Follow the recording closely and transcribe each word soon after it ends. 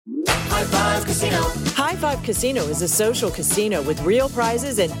High Five Casino. High Five Casino is a social casino with real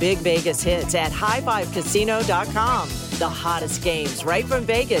prizes and big Vegas hits at highfivecasino.com. The hottest games right from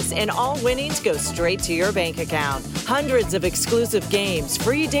Vegas, and all winnings go straight to your bank account. Hundreds of exclusive games,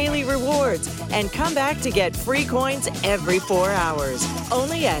 free daily rewards, and come back to get free coins every 4 hours.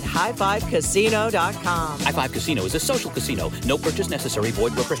 Only at highfivecasino.com. High Five Casino is a social casino. No purchase necessary.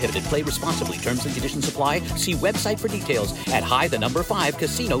 Void where prohibited. Play responsibly. Terms and conditions apply. See website for details at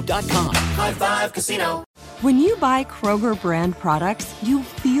high5casino.com. High Five Casino. When you buy Kroger brand products, you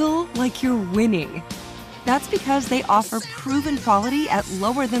feel like you're winning. That's because they offer proven quality at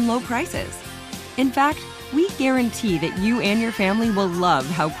lower than low prices. In fact, we guarantee that you and your family will love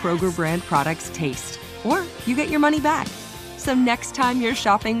how Kroger brand products taste, or you get your money back. So next time you're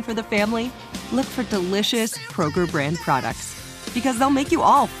shopping for the family, look for delicious Kroger brand products, because they'll make you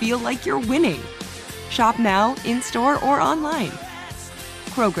all feel like you're winning. Shop now, in-store, or online.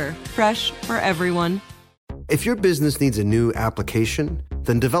 Kroger, fresh for everyone. If your business needs a new application,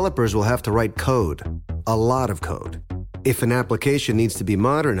 then developers will have to write code. A lot of code. If an application needs to be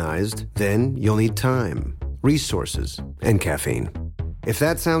modernized, then you'll need time, resources, and caffeine. If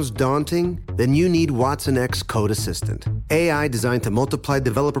that sounds daunting, then you need Watson X Code Assistant. AI designed to multiply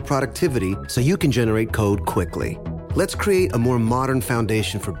developer productivity so you can generate code quickly. Let's create a more modern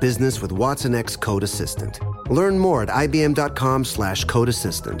foundation for business with Watson X Code Assistant. Learn more at ibm.com/code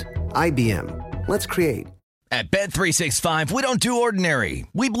assistant. IBM. Let's create. At Bet365, we don't do ordinary.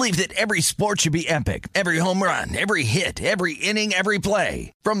 We believe that every sport should be epic. Every home run, every hit, every inning, every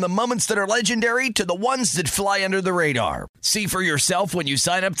play. From the moments that are legendary to the ones that fly under the radar. See for yourself when you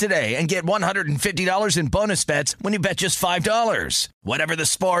sign up today and get $150 in bonus bets when you bet just $5. Whatever the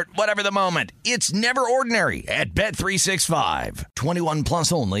sport, whatever the moment, it's never ordinary at Bet365. 21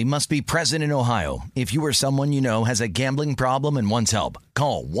 plus only. Must be present in Ohio. If you or someone you know has a gambling problem and wants help,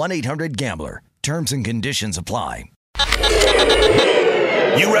 call 1-800-GAMBLER. Terms and conditions apply.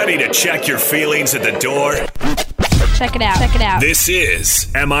 You ready to check your feelings at the door? Check it out. Check it out. This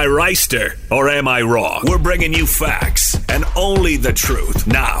is Am I Reister or Am I Wrong? We're bringing you facts and only the truth.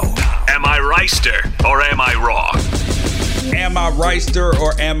 Now, am I Reister or am I wrong? Am I Reister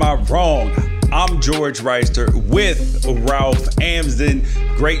or am I wrong? I'm George Reister with Ralph Amsden.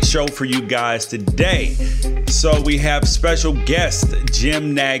 Great show for you guys today. So we have special guest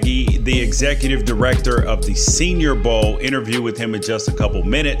Jim Nagy, the executive director of the Senior Bowl. Interview with him in just a couple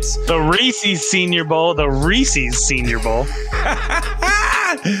minutes. The Reese's Senior Bowl.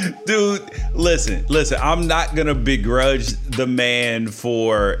 Dude, listen. I'm not gonna begrudge the man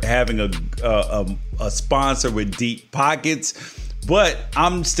for having a sponsor with deep pockets. But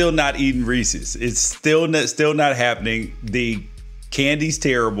I'm still not eating Reese's. It's still not happening. The candy's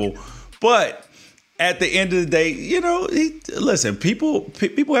terrible. But at the end of the day, listen, people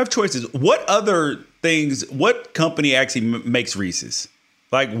have choices. What company actually makes Reese's?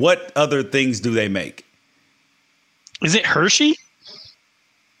 Like, what other things do they make? Is it Hershey?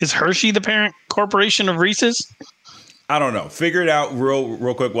 Is Hershey the parent corporation of Reese's? I don't know. Figure it out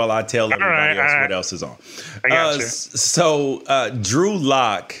real quick while I tell everybody else what else is on. I got you. So Drew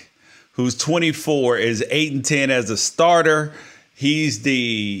Lock, who's 24, is 8-10 as a starter. He's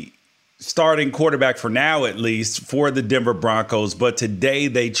the starting quarterback for now, at least, for the Denver Broncos. But today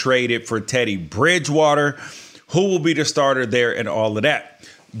they traded for Teddy Bridgewater, who will be the starter there and all of that.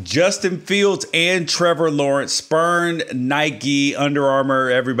 Justin Fields and Trevor Lawrence spurned Nike, Under Armour,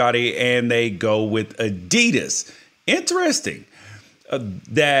 everybody, and they go with Adidas. Interesting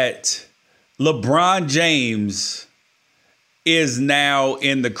that LeBron James is now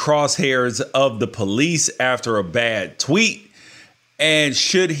in the crosshairs of the police after a bad tweet. And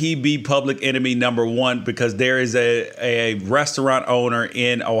should he be public enemy number one? Because there is a restaurant owner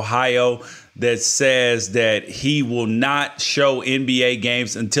in Ohio that says that he will not show NBA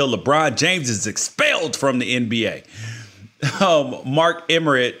games until LeBron James is expelled from the NBA. Mark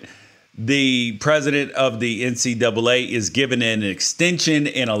Emmert, the president of the NCAA, is given an extension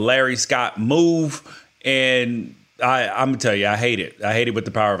in a Larry Scott move. And I'm going to tell you, I hate it. I hate it with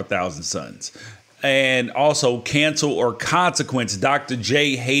the power of 1,000 suns. And also cancel or consequence, Dr.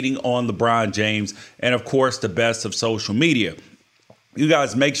 J hating on LeBron James. And, of course, the best of social media. You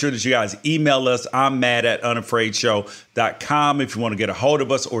guys make sure that you guys email us. I'm mad at unafraidshow.com if you want to get a hold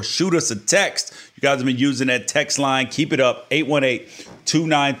of us or shoot us a text. You guys have been using that text line. Keep it up.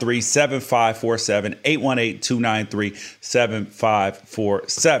 818-293-7547.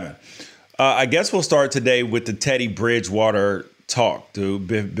 818-293-7547. I guess we'll start today with the Teddy Bridgewater talk, dude.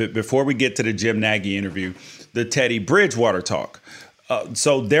 Before we get to the Jim Nagy interview, the Teddy Bridgewater talk.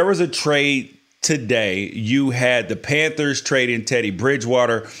 So there was a trade today, you had the Panthers trading Teddy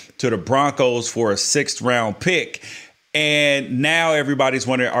Bridgewater to the Broncos for a 6th-round pick. And now everybody's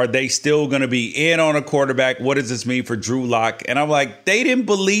wondering, are they still going to be in on a quarterback? What does this mean for Drew Lock? And I'm like, they didn't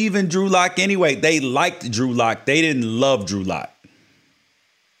believe in Drew Lock anyway. They liked Drew Lock. They didn't love Drew Lock.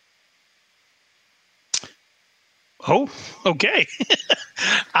 Oh, okay.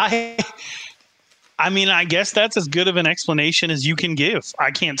 I mean, I guess that's as good of an explanation as you can give.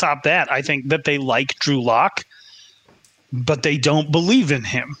 I can't top that. I think that they like Drew Lock, but they don't believe in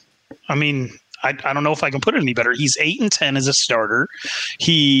him. I mean, I don't know if I can put it any better. He's 8-10 as a starter.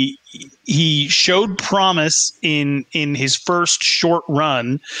 He showed promise in his first short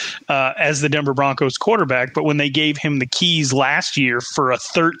run as the Denver Broncos quarterback, but when they gave him the keys last year for a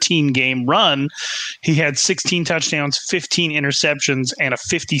 13-game run, he had 16 touchdowns, 15 interceptions, and a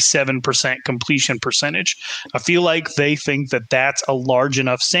 57% completion percentage. I feel like they think that that's a large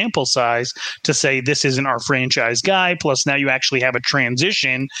enough sample size to say this isn't our franchise guy. Plus, now you actually have a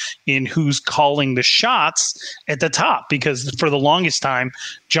transition in who's calling the shots at the top, because for the longest time,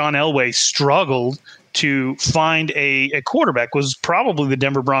 John Elway struggled to find a quarterback. Was probably the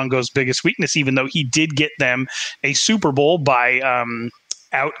Denver Broncos' biggest weakness, even though he did get them a Super Bowl by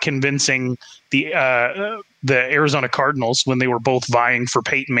out-convincing the Arizona Cardinals when they were both vying for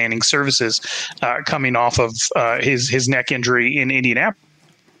Peyton Manning's services coming off of his neck injury in Indianapolis.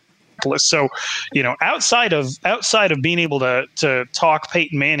 So, you know, outside of being able to talk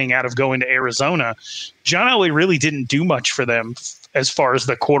Peyton Manning out of going to Arizona, John Elway really didn't do much for them as far as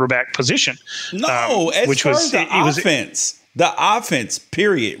the quarterback position. No, as far as the offense. The offense,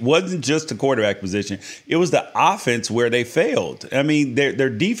 period, wasn't just the quarterback position. It was the offense where they failed. I mean, their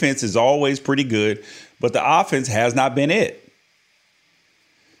defense is always pretty good, but the offense has not been it.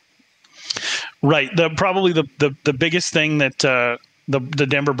 Right. Probably the biggest thing that the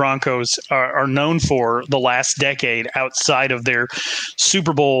Denver Broncos are known for the last decade, outside of their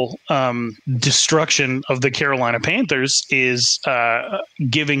Super Bowl destruction of the Carolina Panthers, is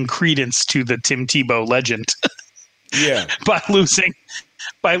giving credence to the Tim Tebow legend. Yeah, by losing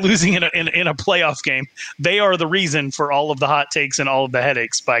in a playoff game. They are the reason for all of the hot takes and all of the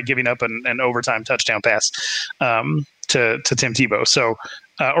headaches by giving up an overtime touchdown pass to Tim Tebow. So,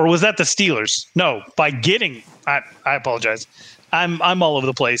 or was that the Steelers? No, by getting. I apologize. I'm all over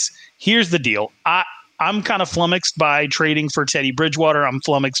the place. Here's the deal. I'm kind of flummoxed by trading for Teddy Bridgewater. I'm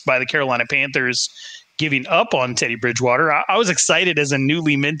flummoxed by the Carolina Panthers giving up on Teddy Bridgewater. I was excited as a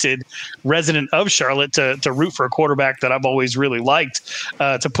newly minted resident of Charlotte to root for a quarterback that I've always really liked,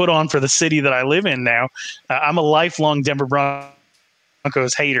 to put on for the city that I live in now. I'm a lifelong Denver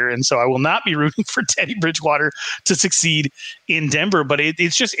Broncos hater, and so I will not be rooting for Teddy Bridgewater to succeed in Denver. But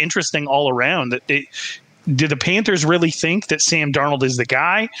it's just interesting all around. Do the Panthers really think that Sam Darnold is the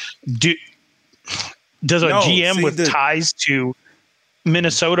guy? Does a GM with ties to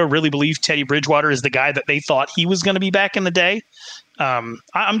Minnesota really believe Teddy Bridgewater is the guy that they thought he was going to be back in the day? I'm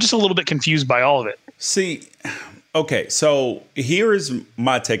just a little bit confused by all of it. See, okay, so here is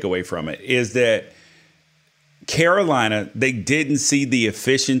my takeaway from it, is that Carolina, they didn't see the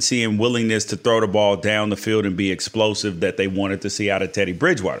efficiency and willingness to throw the ball down the field and be explosive that they wanted to see out of Teddy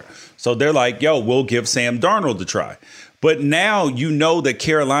Bridgewater. So they're like, yo, we'll give Sam Darnold a try. But now you know that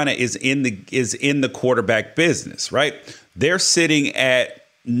Carolina is in the quarterback business, right? They're sitting at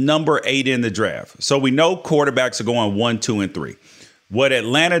number 8 in the draft. So we know quarterbacks are going 1, 2, and 3. What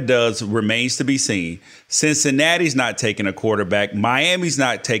Atlanta does remains to be seen. Cincinnati's not taking a quarterback. Miami's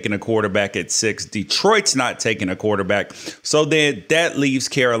not taking a quarterback at 6. Detroit's not taking a quarterback. So then that leaves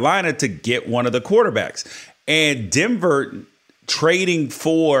Carolina to get one of the quarterbacks. And Denver trading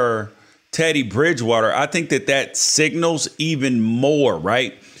for Teddy Bridgewater, I think that signals even more,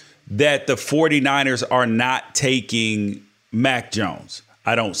 right? That the 49ers are not taking Mac Jones.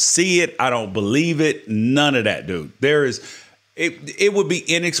 I don't see it. I don't believe it. None of that, dude. It would be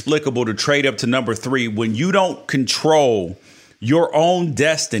inexplicable to trade up to number 3 when you don't control your own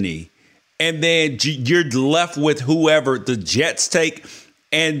destiny, and then you're left with whoever the Jets take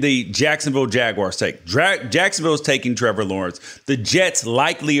and the Jacksonville Jaguars take. Jacksonville's taking Trevor Lawrence. The Jets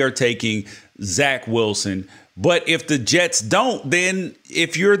likely are taking Zach Wilson. But if the Jets don't, then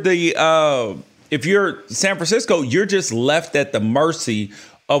if you're San Francisco, you're just left at the mercy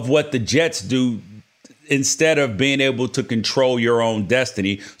of what the Jets do instead of being able to control your own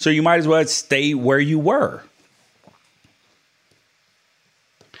destiny. So you might as well stay where you were.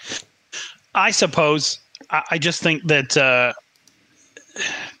 I suppose. I just think that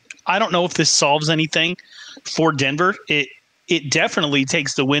I don't know if this solves anything for Denver. it definitely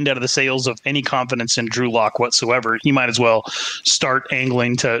takes the wind out of the sails of any confidence in Drew Lock whatsoever. He might as well start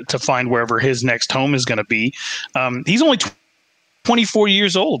angling to find wherever his next home is going to be. He's only 24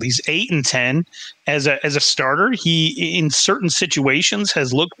 years old. He's 8-10 as a starter. He, in certain situations,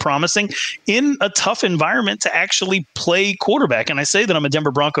 has looked promising in a tough environment to actually play quarterback. And I say that I'm a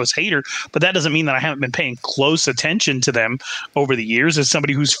Denver Broncos hater, but that doesn't mean that I haven't been paying close attention to them over the years. As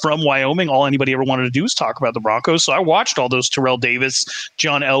somebody who's from Wyoming, all anybody ever wanted to do is talk about the Broncos. So I watched all those Terrell Davis,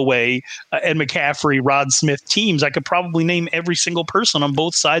 John Elway, Ed McCaffrey, Rod Smith teams. I could probably name every single person on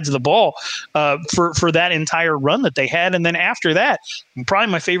both sides of the ball for that entire run that they had. And then after that,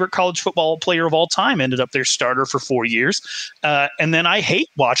 probably my favorite college football player of all time ended up their starter for 4 years. And then I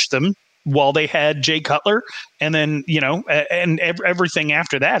watched them while they had Jay Cutler. And then, and everything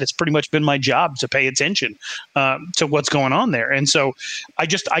after that, it's pretty much been my job to pay attention to what's going on there. And so I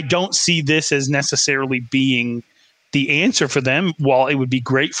don't see this as necessarily being the answer for them. While it would be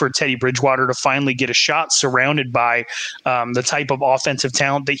great for Teddy Bridgewater to finally get a shot surrounded by the type of offensive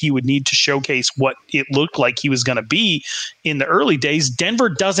talent that he would need to showcase what it looked like he was going to be in the early days, Denver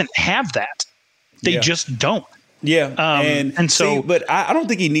doesn't have that. They just don't. Yeah. And so, but I don't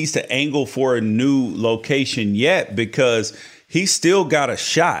think he needs to angle for a new location yet, because he's still got a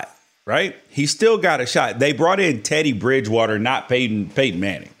shot, right? He's still got a shot. They brought in Teddy Bridgewater, not Peyton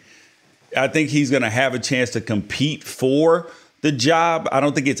Manning. I think he's going to have a chance to compete for the job. I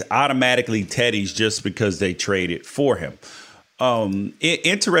don't think it's automatically Teddy's just because they traded for him.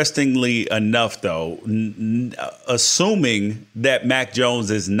 Interestingly enough, though, assuming that Mac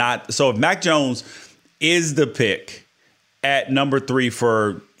Jones is not – so if Mac Jones is the pick at number 3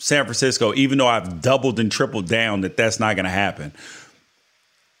 for San Francisco, even though I've doubled and tripled down that that's not going to happen,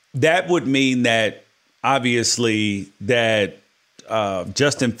 that would mean that obviously that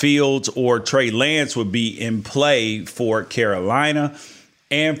Justin Fields or Trey Lance would be in play for Carolina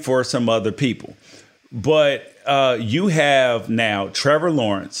and for some other people. But you have now Trevor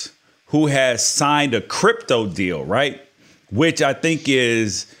Lawrence, who has signed a crypto deal, right? Which I think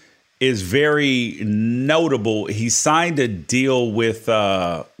is very notable. He signed a deal with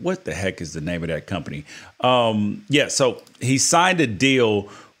what the heck is the name of that company? So he signed a deal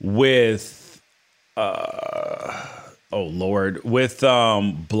with with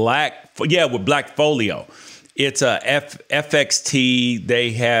Blackfolio. It's a FXT.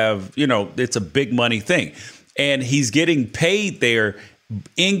 They have, it's a big money thing. And he's getting paid there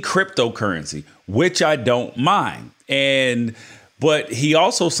in cryptocurrency, which I don't mind. But he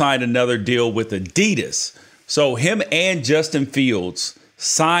also signed another deal with Adidas. So him and Justin Fields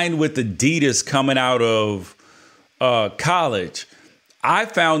signed with Adidas coming out of college. I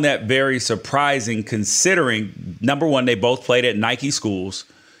found that very surprising, considering, number one, they both played at Nike schools,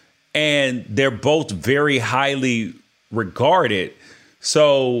 and they're both very highly regarded.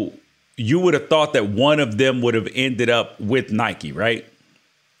 So you would have thought that one of them would have ended up with Nike, right?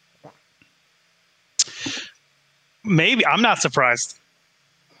 Maybe. I'm not surprised.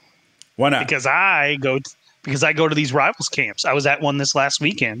 Why not? Because I go to these rivals camps. I was at one this last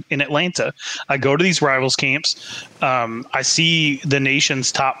weekend in Atlanta. I go to these rivals camps. I see the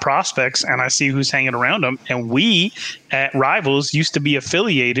nation's top prospects, and I see who's hanging around them. And we at Rivals used to be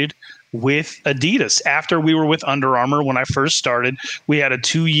affiliated with Adidas. After we were with Under Armour when I first started, we had a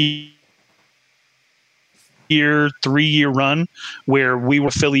 3-year run where we were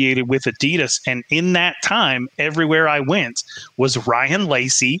affiliated with Adidas. And in that time, everywhere I went was Ryan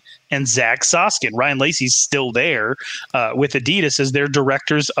Lacey and Zach Soskin. Ryan Lacey's still there with Adidas as their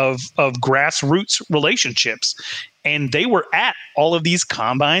directors of grassroots relationships. And they were at all of these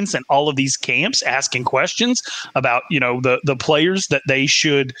combines and all of these camps asking questions about, the players that they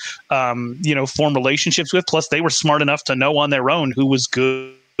should, form relationships with. Plus, they were smart enough to know on their own who was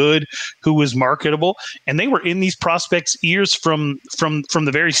good, who was marketable, and they were in these prospects' ears from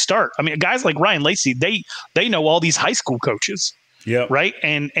the very start. I mean, guys like Ryan Lacey, they know all these high school coaches. Yeah. Right.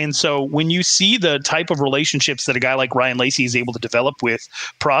 And so when you see the type of relationships that a guy like Ryan Lacey is able to develop with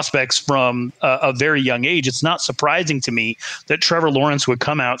prospects from a very young age, it's not surprising to me that Trevor Lawrence would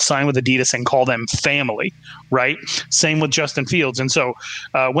come out, sign with Adidas, and call them family. Right. Same with Justin Fields. And so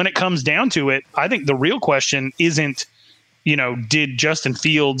when it comes down to it, I think the real question isn't, did Justin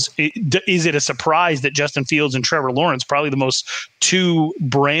Fields, is it a surprise that Justin Fields and Trevor Lawrence, probably the most two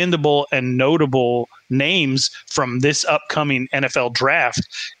brandable and notable names from this upcoming NFL draft,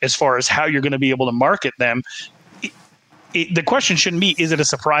 as far as how you're going to be able to market them? The question shouldn't be, is it a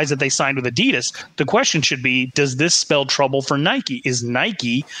surprise that they signed with Adidas? The question should be, does this spell trouble for Nike? Is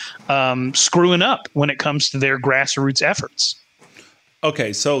Nike screwing up when it comes to their grassroots efforts?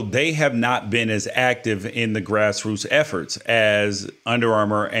 Okay, so they have not been as active in the grassroots efforts as Under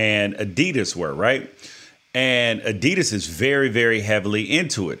Armour and Adidas were, right? And Adidas is very, very heavily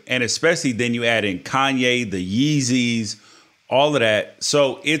into it. And especially then you add in Kanye, the Yeezys, all of that.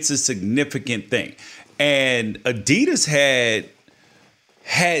 So it's a significant thing. And Adidas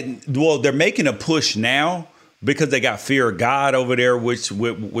well, they're making a push now because they got Fear of God over there, which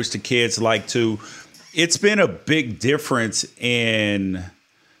the kids like to. It's been a big difference in,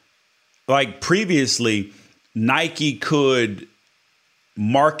 like, previously, Nike could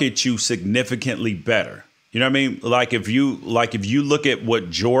market you significantly better. You know what I mean? Like if you look at what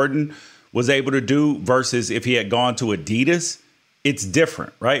Jordan was able to do versus if he had gone to Adidas, it's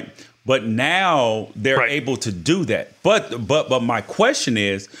different, right? But now they're able to do that. But my question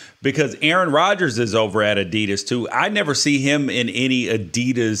is, because Aaron Rodgers is over at Adidas too, I never see him in any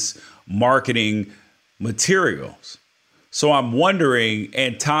Adidas marketing materials. So I'm wondering,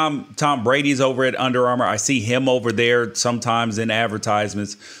 and Tom Brady's over at Under Armour. I see him over there sometimes in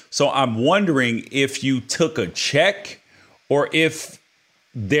advertisements. So I'm wondering if you took a check or if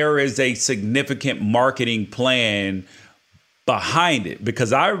there is a significant marketing plan behind it.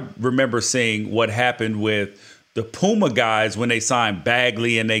 Because I remember seeing what happened with the Puma guys when they signed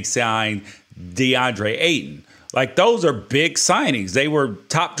Bagley and they signed DeAndre Ayton. Like, those are big signings. They were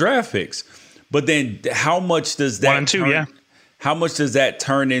top draft picks. But then how much does that 1 and 2, how much does that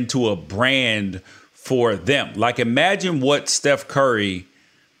turn into a brand for them? Like, imagine what Steph Curry,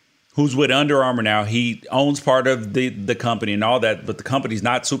 who's with Under Armour now, he owns part of the company and all that, but the company's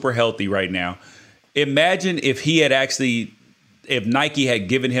not super healthy right now. Imagine if Nike had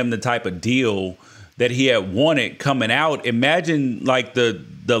given him the type of deal that he had wanted coming out. Imagine like the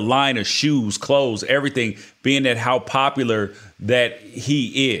line of shoes, clothes, everything being at how popular that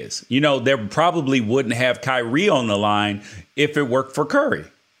he is. You know, there probably wouldn't have Kyrie on the line if it worked for Curry.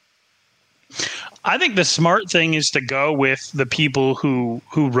 I think the smart thing is to go with the people who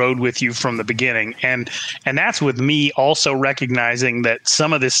rode with you from the beginning. And that's with me also recognizing that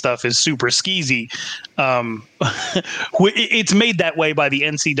some of this stuff is super skeezy. It's made that way by the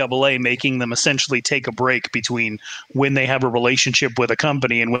NCAA, making them essentially take a break between when they have a relationship with a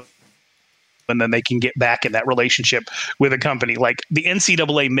company and when then they can get back in that relationship with a company. Like, the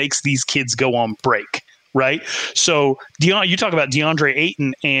NCAA makes these kids go on break. Right. So you talk about DeAndre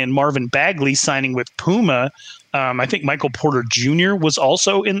Ayton and Marvin Bagley signing with Puma. I think Michael Porter Jr. was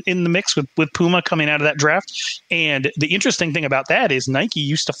also in the mix with Puma coming out of that draft. And the interesting thing about that is Nike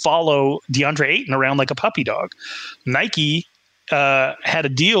used to follow DeAndre Ayton around like a puppy dog. Nike had a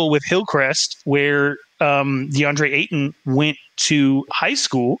deal with Hillcrest where DeAndre Ayton went to high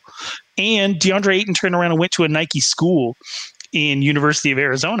school, and DeAndre Ayton turned around and went to a Nike school in University of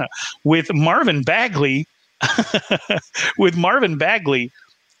Arizona. With Marvin Bagley,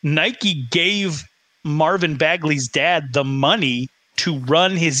 Nike gave Marvin Bagley's dad the money to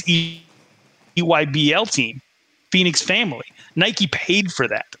run his EYBL team, Phoenix Family. Nike paid for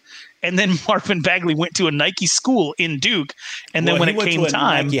that. And then Marvin Bagley went to a Nike school in Duke. And then when it came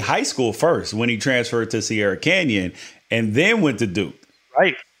time, Nike high school first, when he transferred to Sierra Canyon, and then went to Duke.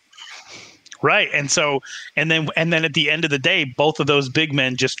 Right. And then at the end of the day, both of those big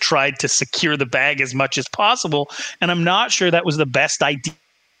men just tried to secure the bag as much as possible. And I'm not sure that was the best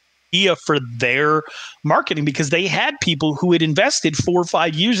idea for their marketing, because they had people who had invested 4 or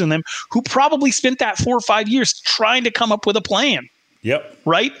 5 years in them who probably spent that 4 or 5 years trying to come up with a plan. Yep.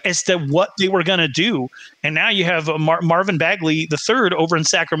 Right. As to what they were going to do. And now you have Marvin Bagley III over in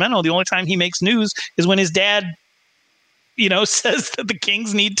Sacramento. The only time he makes news is when his dad, says that the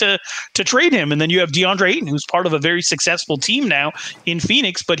Kings need to trade him. And then you have DeAndre Ayton, who's part of a very successful team now in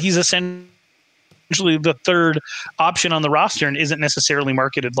Phoenix, but he's essentially the third option on the roster and isn't necessarily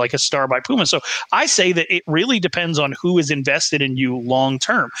marketed like a star by Puma. So I say that it really depends on who is invested in you long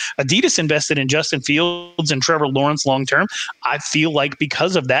term. Adidas invested in Justin Fields and Trevor Lawrence long term. I feel like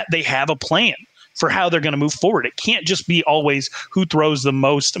because of that, they have a plan for how they're going to move forward. It can't just be always who throws the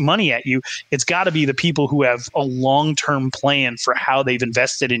most money at you. It's got to be the people who have a long-term plan for how they've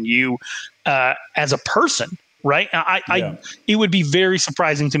invested in you as a person, right? It would be very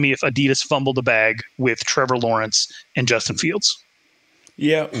surprising to me if Adidas fumbled the bag with Trevor Lawrence and Justin Fields.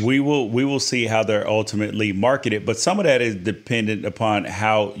 Yeah, we will see how they're ultimately marketed, but some of that is dependent upon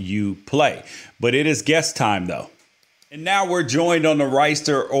how you play. But it is guest time, though. And now we're joined on the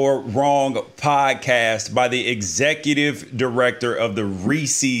Reister or Wrong podcast by the executive director of the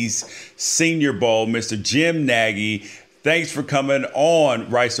Reese's Senior Bowl, Mr. Jim Nagy. Thanks for coming on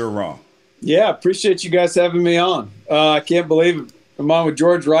Reister or Wrong. Yeah, appreciate you guys having me on. I can't believe it. I'm on with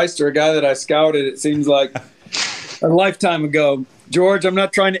George Reister, a guy that I scouted, it seems like, a lifetime ago. George, I'm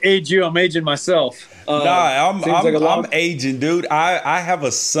not trying to age you. I'm aging myself. I'm aging, dude. I have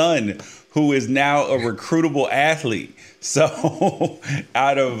a son who is now a recruitable athlete. So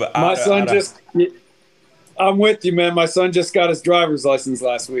I'm with you, man. My son just got his driver's license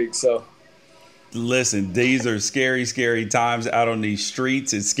last week. So listen, these are scary, scary times out on these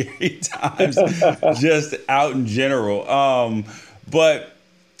streets. It's scary times just out in general. But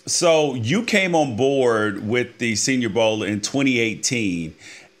so you came on board with the Senior Bowl in 2018,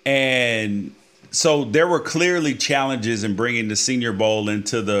 and so there were clearly challenges in bringing the Senior Bowl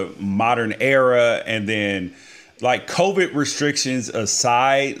into the modern era. And then, like, COVID restrictions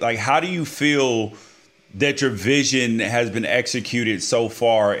aside, like, how do you feel that your vision has been executed so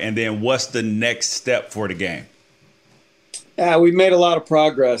far? And then what's the next step for the game? Yeah, we've made a lot of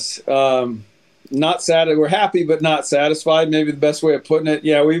progress. Not sad. We're happy, but not satisfied. Maybe the best way of putting it.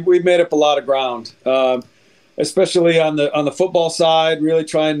 Yeah, we've made up a lot of ground, especially on the football side. Really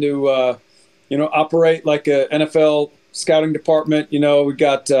trying to operate like a NFL scouting department. We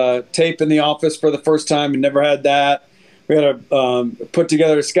got tape in the office for the first time and never had that. We had to put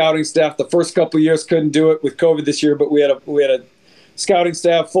together a scouting staff. The first couple of years couldn't do it with COVID this year, but we had a scouting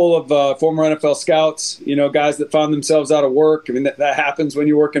staff full of former NFL scouts. Guys that found themselves out of work. I mean, that happens when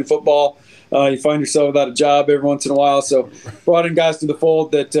you work in football. You find yourself without a job every once in a while. So brought in guys to the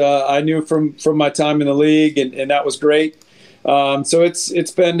fold that I knew from my time in the league, and that was great. So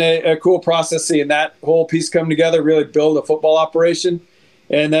it's been a cool process seeing that whole piece come together, really build a football operation.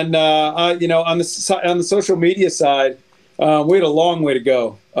 And then on the social media side, we had a long way to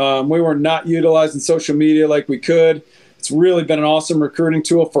go. We were not utilizing social media like we could. It's really been an awesome recruiting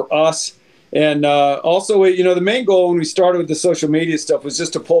tool for us. And also, the main goal when we started with the social media stuff was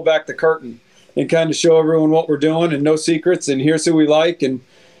just to pull back the curtain and kind of show everyone what we're doing and no secrets. And here's who we like, and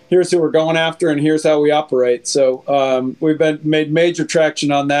here's who we're going after, and here's how we operate. So we've made major traction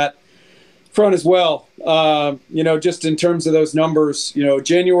on that front as well. Just in terms of those numbers,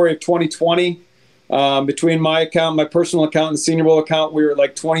 January of 2020, between my account, my personal account, and Senior Bowl account, we were at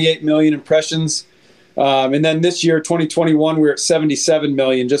like 28 million impressions. And then this year, 2021, we were at 77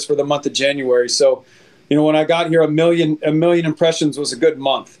 million just for the month of January. So, when I got here, a million impressions was a good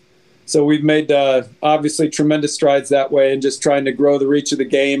month. So we've made obviously tremendous strides that way, and just trying to grow the reach of the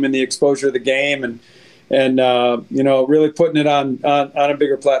game and the exposure of the game, and really putting it on a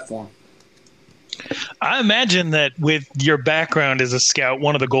bigger platform. I imagine that with your background as a scout,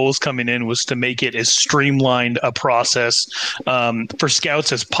 one of the goals coming in was to make it as streamlined a process for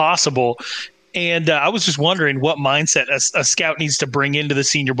scouts as possible. And I was just wondering what mindset a scout needs to bring into the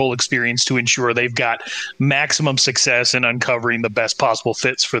Senior Bowl experience to ensure they've got maximum success in uncovering the best possible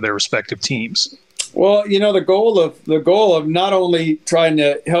fits for their respective teams. Well, the goal of not only trying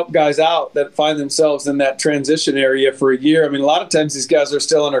to help guys out that find themselves in that transition area for a year. I mean, a lot of times these guys are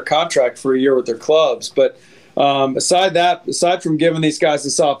still under contract for a year with their clubs. But aside from giving these guys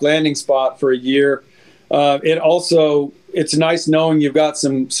a soft landing spot for a year, it's nice knowing you've got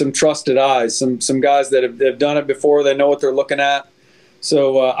some trusted eyes, some guys that have done it before. They know what they're looking at.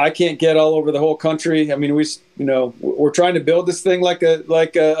 So I can't get all over the whole country. I mean, we're trying to build this thing like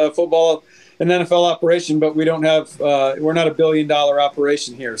a football, an NFL operation, but we don't have we're not $1 billion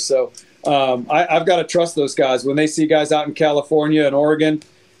operation here. So I've got to trust those guys. When they see guys out in California and Oregon,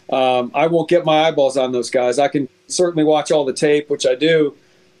 I won't get my eyeballs on those guys. I can certainly watch all the tape, which I do.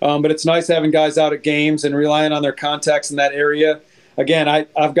 But it's nice having guys out at games and relying on their contacts in that area. Again,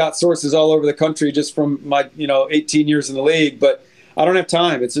 I've got sources all over the country just from my 18 years in the league, but I don't have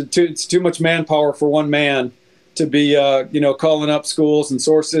time. It's too much manpower for one man to be calling up schools and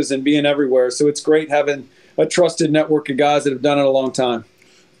sources and being everywhere. So it's great having a trusted network of guys that have done it a long time.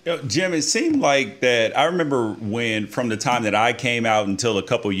 Jim, it seemed like that. I remember from the time that I came out until a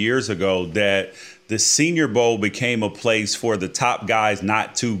couple years ago, that the Senior Bowl became a place for the top guys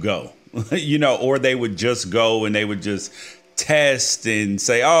not to go, or they would just go and they would just test and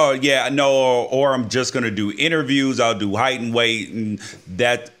say, oh, yeah, no, or I'm just going to do interviews. I'll do height and weight, and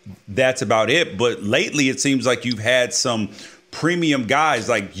that's about it. But lately it seems like you've had some premium guys.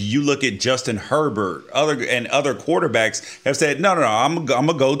 Like you look at Justin Herbert, other quarterbacks have said, no, I'm going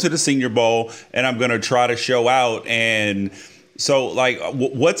to go to the Senior Bowl and I'm going to try to show out. And so, like,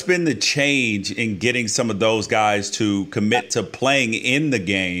 what's been the change in getting some of those guys to commit to playing in the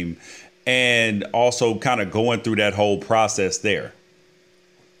game and also kind of going through that whole process there?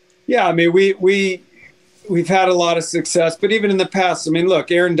 Yeah, I mean, we've had a lot of success, but even in the past, I mean,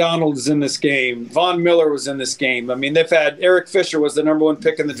 look, Aaron Donald is in this game. Von Miller was in this game. I mean, they've had Eric Fisher was the number one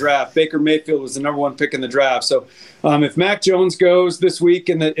pick in the draft. Baker Mayfield was the number one pick in the draft. So if Mac Jones goes this week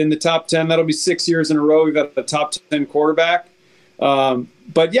in the top 10, that'll be 6 years in a row we've got a top 10 quarterback.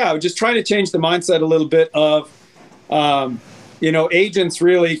 But yeah, just trying to change the mindset a little bit of, agents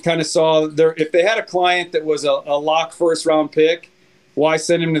really kind of saw if they had a client that was a lock first round pick, why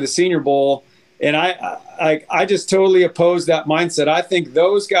send him to the Senior Bowl? And I just totally oppose that mindset. I think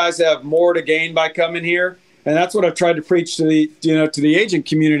those guys have more to gain by coming here. And that's what I've tried to preach to the agent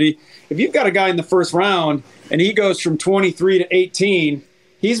community. If you've got a guy in the first round and he goes from 23 to 18,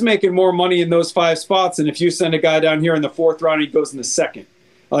 he's making more money in those 5 spots than if you send a guy down here in the 4th round and he goes in the 2nd.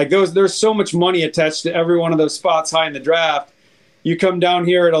 Like there's so much money attached to every one of those spots high in the draft. You come down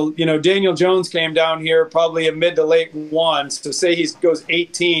here at Daniel Jones came down here probably a mid to late 1s. So say he goes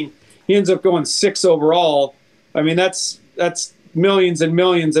 18, he ends up going 6 overall. I mean, that's millions and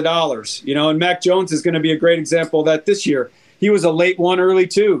millions of dollars, and Mac Jones is going to be a great example of that this year. He was a late 1, early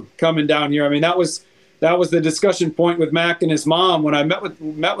 2 coming down here. I mean, that was the discussion point with Mac and his mom when I met with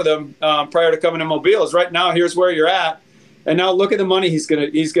him prior to coming to Mobile. Is right now, here's where you're at, and now look at the money he's gonna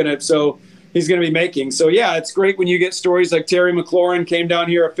be making. So yeah, it's great when you get stories like Terry McLaurin came down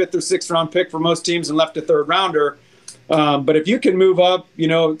here a 5th or 6th round pick for most teams and left a 3rd rounder. But if you can move up,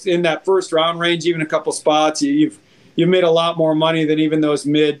 in that 1st round range, even a couple spots, you've made a lot more money than even those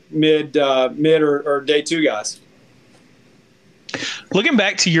mid or day 2 guys. Looking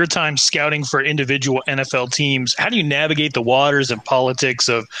back to your time scouting for individual NFL teams, how do you navigate the waters and politics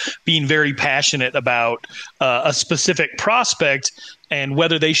of being very passionate about a specific prospect and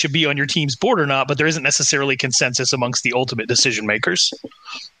whether they should be on your team's board or not, but there isn't necessarily consensus amongst the ultimate decision makers?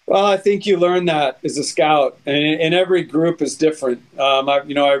 Well, I think you learn that as a scout, and every group is different.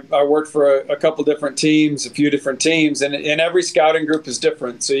 I worked for a couple different teams, a few different teams, and every scouting group is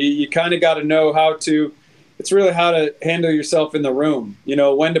different. So you kind of got to know it's really how to handle yourself in the room.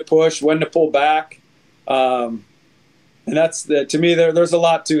 When to push, when to pull back, and that's to me. There's a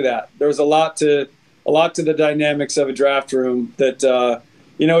lot to that. There's a lot to the dynamics of a draft room that.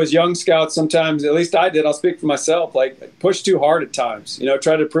 As young scouts, sometimes, at least I did, I'll speak for myself, like push too hard at times,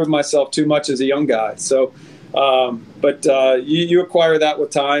 try to prove myself too much as a young guy. So, but you acquire that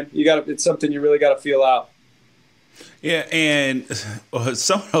with time. It's something you really got to feel out. Yeah, and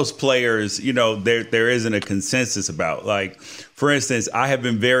some of those players, there isn't a consensus about. Like, for instance, I have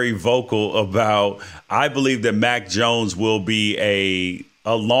been very vocal about, I believe that Mac Jones will be a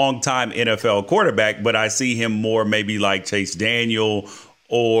long-time NFL quarterback, but I see him more maybe like Chase Daniel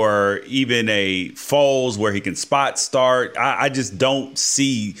or even a Foles where he can spot start. I just don't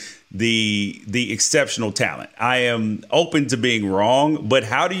see the exceptional talent. I am open to being wrong, but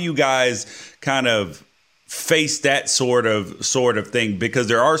how do you guys kind of face that sort of thing? Because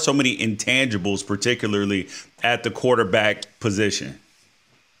there are so many intangibles, particularly at the quarterback position.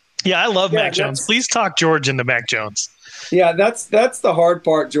 Yeah, I love Mac Jones. Please talk George into Mac Jones. Yeah, that's the hard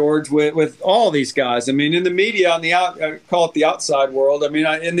part, George, with all these guys. I mean, in the media, I call it the outside world. I mean,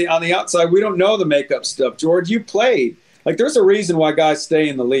 on the outside, we don't know the makeup stuff. George, you played. Like, there's a reason why guys stay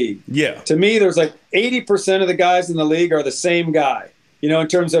in the league. Yeah. To me, there's like 80% of the guys in the league are the same guy, in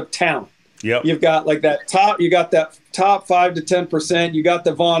terms of talent. Yep. You've got like that top 5 to 10%. You got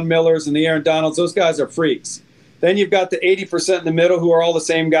the Von Millers and the Aaron Donalds. Those guys are freaks. Then you've got the 80% in the middle who are all the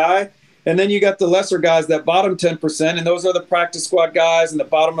same guy. And then you got the lesser guys, that bottom 10%, and those are the practice squad guys and the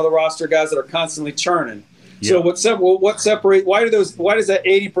bottom of the roster guys that are constantly churning. Yep. So what separate? Why does that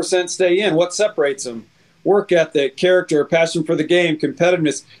 80% stay in? What separates them? Work ethic, character, passion for the game,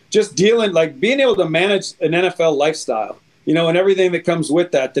 competitiveness, just being able to manage an NFL lifestyle, and everything that comes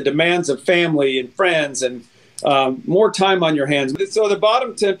with that, the demands of family and friends and more time on your hands. So the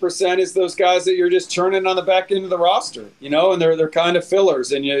bottom 10% is those guys that you're just churning on the back end of the roster, and they're kind of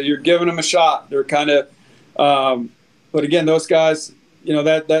fillers, and you're giving them a shot. They're kind of, but again, those guys,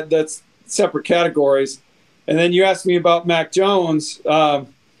 that's separate categories. And then you asked me about Mac Jones. I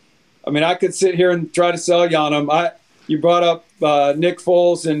could sit here and try to sell you on him. You brought up Nick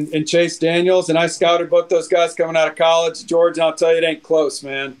Foles and Chase Daniels, and I scouted both those guys coming out of college. George, and I'll tell you, it ain't close,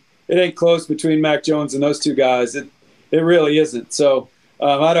 man. It ain't close between Mac Jones and those two guys. It really isn't. So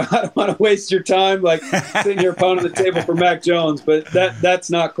I don't want to waste your time sitting here pounding the table for Mac Jones, but that's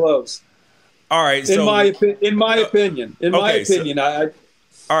not close. All right. In my opinion,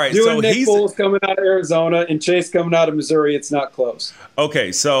 all right. Doing So Nick Foles coming out of Arizona and Chase coming out of Missouri, it's not close.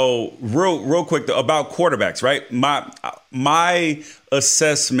 Okay. So real quick though, about quarterbacks, right? My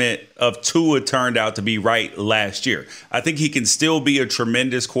assessment of Tua turned out to be right last year. I think he can still be a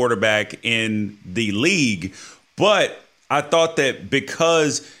tremendous quarterback in the league, but I thought that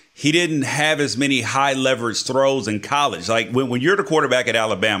because he didn't have as many high leverage throws in college, like when you're the quarterback at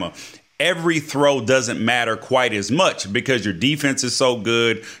Alabama, every throw doesn't matter quite as much because your defense is so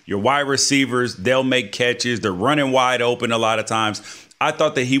good. Your wide receivers, they'll make catches. They're running wide open a lot of times. I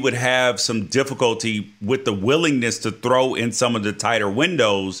thought that he would have some difficulty with the willingness to throw in some of the tighter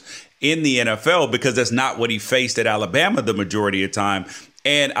windows in the NFL because that's not what he faced at Alabama the majority of the time.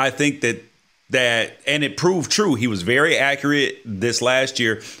 And I think that and it proved true. He was very accurate this last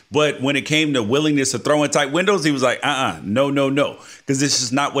year. But when it came to willingness to throw in tight windows, he was like, no, because this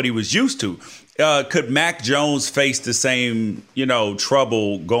is not what he was used to. Could Mac Jones face the same,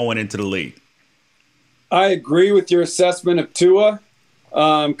 trouble going into the league? I agree with your assessment of Tua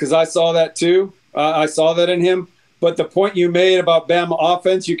because I saw that too. I saw that in him. But the point you made about Bama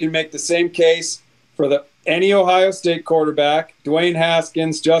offense, you can make the same case for any Ohio State quarterback, Dwayne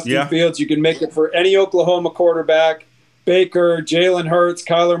Haskins, Justin Fields. You can make it for any Oklahoma quarterback, Baker, Jalen Hurts,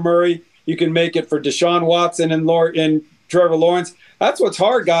 Kyler Murray. You can make it for Deshaun Watson and Trevor Lawrence. That's what's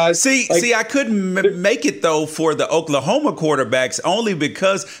hard, guys. See, I couldn't make it, though, for the Oklahoma quarterbacks only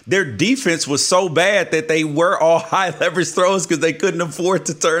because their defense was so bad that they were all high-leverage throws because they couldn't afford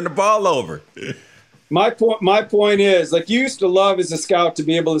to turn the ball over. My point is, you used to love as a scout to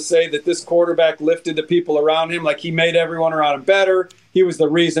be able to say that this quarterback lifted the people around him, he made everyone around him better. He was the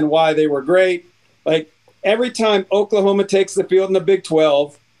reason why they were great. Every time Oklahoma takes the field in the Big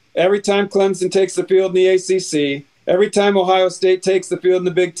 12, every time Clemson takes the field in the ACC, every time Ohio State takes the field in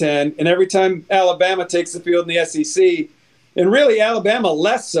the Big 10, and every time Alabama takes the field in the SEC, and really Alabama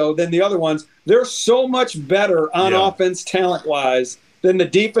less so than the other ones, they're so much better on offense talent-wise than the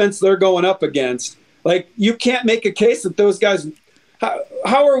defense they're going up against. You can't make a case that those guys –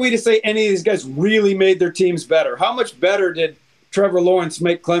 how are we to say any of these guys really made their teams better? How much better did Trevor Lawrence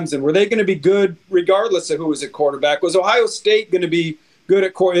make Clemson? Were they going to be good regardless of who was at quarterback? Was Ohio State going to be good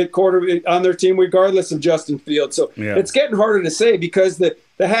at quarter on their team regardless of Justin Fields? So it's getting harder to say because the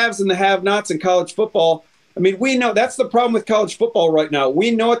haves and the have-nots in college football – we know that's the problem with college football right now.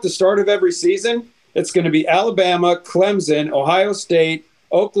 We know at the start of every season it's going to be Alabama, Clemson, Ohio State,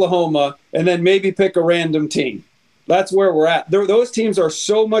 Oklahoma, and then maybe pick a random team. That's where we're at. Those teams are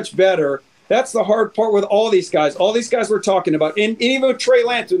so much better. That's the hard part with all these guys. All these guys we're talking about, and even with Trey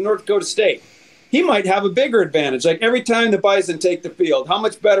Lance with North Dakota State, he might have a bigger advantage. Every time the Bison take the field, how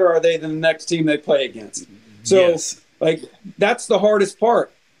much better are they than the next team they play against? So, that's the hardest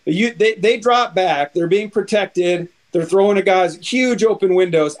part. They drop back. They're being protected. They're throwing to guys huge open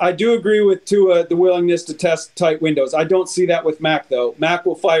windows. I do agree with Tua, the willingness to test tight windows. I don't see that with Mac, though. Mac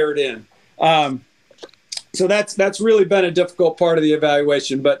will fire it in. So that's really been a difficult part of the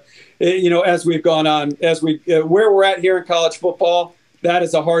evaluation. But, as we've gone on, where we're at here in college football, that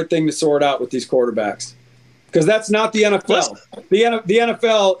is a hard thing to sort out with these quarterbacks. Because that's not the NFL. The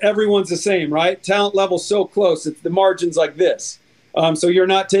NFL, everyone's the same, right? Talent level's so close. It's the margins like this. So you're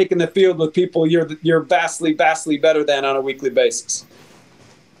not taking the field with people you're vastly, vastly better than on a weekly basis.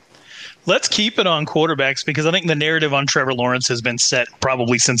 Let's keep it on quarterbacks because I think the narrative on Trevor Lawrence has been set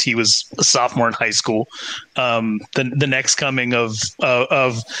probably since he was a sophomore in high school. The next coming of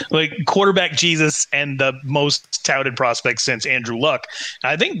quarterback Jesus and the most touted prospect since Andrew Luck.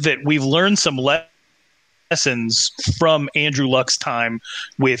 I think that we've learned some lessons from Andrew Luck's time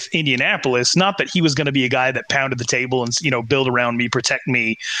with Indianapolis. Not that he was going to be a guy that pounded the table and build around me, protect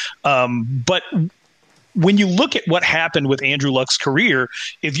me, but when you look at what happened with Andrew Luck's career,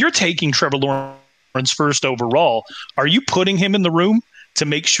 if you're taking Trevor Lawrence first overall, are you putting him in the room to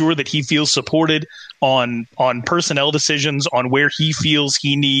make sure that he feels supported on personnel decisions, on where he feels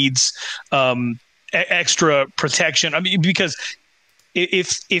he needs extra protection? Because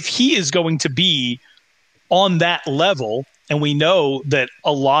if he is going to be on that level, and we know that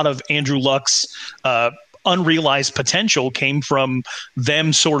a lot of Andrew Luck's unrealized potential came from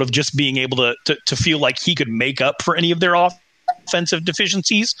them sort of just being able to feel like he could make up for any of their offensive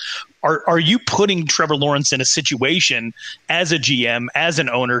deficiencies. Are you putting Trevor Lawrence in a situation as a GM, as an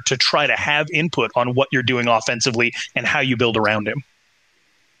owner, to try to have input on what you're doing offensively and how you build around him?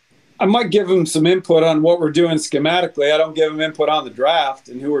 I might give him some input on what we're doing schematically. I don't give him input on the draft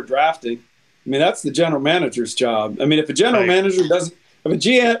and who we're drafting. That's the general manager's job. If a general manager doesn't, if a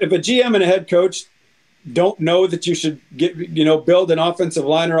GM and a head coach don't know that you should build an offensive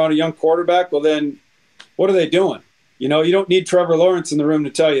line around a young quarterback, well then what are they doing? You don't need Trevor Lawrence in the room to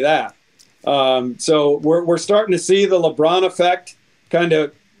tell you that. So we're starting to see the LeBron effect kind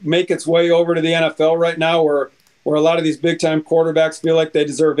of make its way over to the NFL right now where a lot of these big time quarterbacks feel like they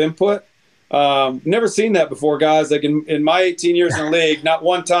deserve input. Never seen that before, guys. In my 18 years in the league, not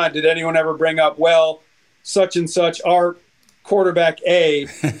one time did anyone ever bring up, such and such, our quarterback A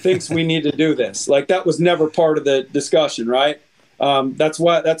thinks we need to do this. That was never part of the discussion, right? That's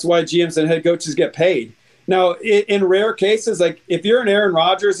why GMs and head coaches get paid. Now, in rare cases, like if you're an Aaron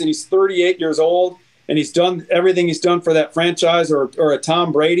Rodgers and he's 38 years old and he's done everything he's done for that franchise, or a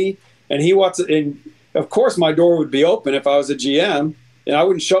Tom Brady, and he wants it, and of course my door would be open if I was a GM, and I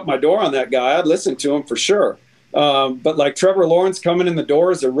wouldn't shut my door on that guy. I'd listen to him for sure. But like Trevor Lawrence coming in the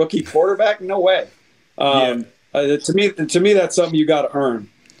door as a rookie quarterback, no way. To me, that's something you got to earn.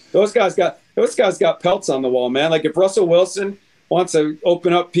 Those guys got pelts on the wall, man. Like if Russell Wilson wants to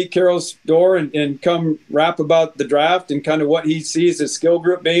open up Pete Carroll's door and come rap about the draft and kind of what he sees his skill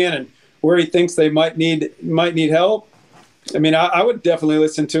group being and where he thinks they might need help, I mean, I would definitely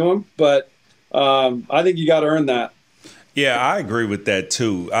listen to him, but I think you got to earn that. Yeah, I agree with that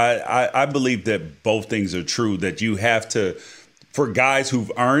too. I believe that both things are true, that you have to, for guys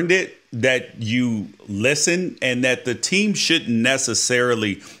who've earned it, that you listen, and that the team shouldn't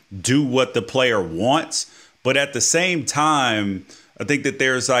necessarily do what the player wants. But at the same time, I think that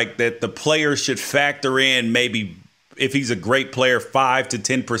there's like that the player should factor in, maybe if he's a great player, 5 to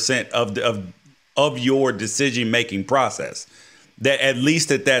 10% of your decision-making process. That at least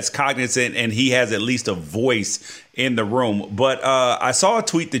that's cognizant and he has at least a voice in the room. But I saw a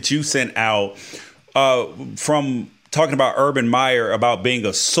tweet that you sent out from talking about Urban Meyer about being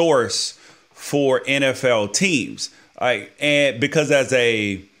a source for NFL teams. And because as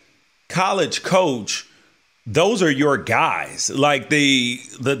a college coach, those are your guys. Like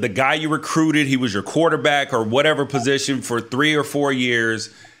the guy you recruited, he was your quarterback or whatever position for 3 or 4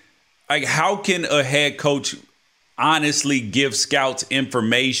 years. Like, how can a head coach honestly give scouts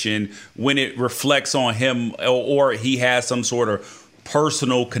information when it reflects on him, or he has some sort of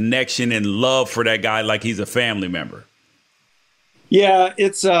personal connection and love for that guy, like he's a family member? Yeah,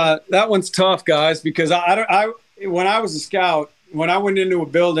 it's that one's tough, guys, because I when I was a scout, when I went into a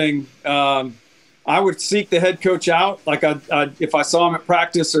building, I would seek the head coach out. Like if I saw him at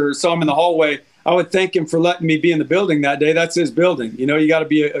practice or saw him in the hallway, I would thank him for letting me be in the building that day. That's his building. You know, you got to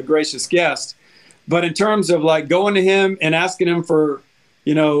be a gracious guest. But in terms of like going to him and asking him for,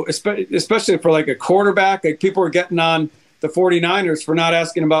 you know, especially for like a quarterback, like people are getting on the 49ers for not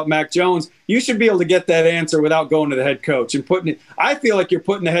asking about Mac Jones. You should be able to get that answer without going to the head coach and putting it. I feel like you're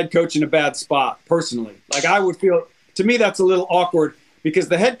putting the head coach in a bad spot personally. Like I would feel, to me, that's a little awkward because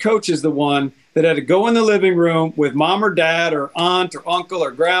the head coach is the one that had to go in the living room with mom or dad or aunt or uncle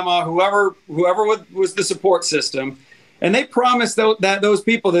or grandma, whoever was the support system. And they promised that those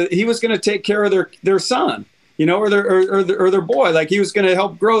people that he was going to take care of their son, you know, or their boy, like he was going to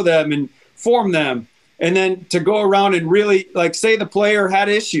help grow them and form them. And then to go around and really like say the player had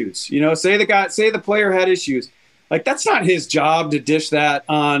issues, you know, say the player had issues. Like that's not his job to dish that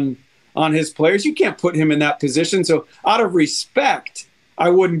on his players. You can't put him in that position. So out of respect, I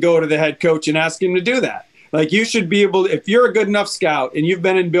wouldn't go to the head coach and ask him to do that. Like you should be able to, if you're a good enough scout and you've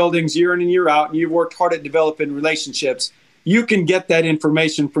been in buildings year in and year out and you've worked hard at developing relationships, you can get that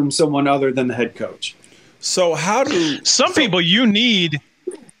information from someone other than the head coach. So how do some people you need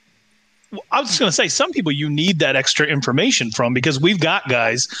I was just going to say, some people you need that extra information from because we've got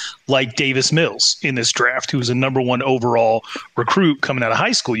guys like Davis Mills in this draft, who's a #1 overall recruit coming out of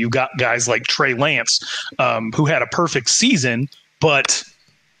high school. You've got guys like Trey Lance, who had a perfect season, but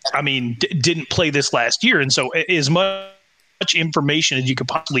I mean, didn't play this last year. And so as much information as you could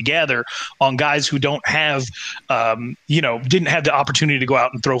possibly gather on guys who don't have, didn't have the opportunity to go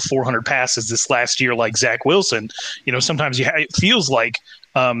out and throw 400 passes this last year, like Zach Wilson, sometimes it feels like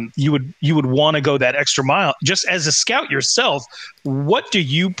you would want to go that extra mile. Just as a scout yourself, what do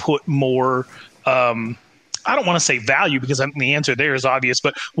you put more, I don't want to say value because the answer there is obvious,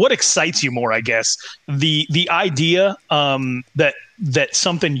 but what excites you more, I guess? The idea that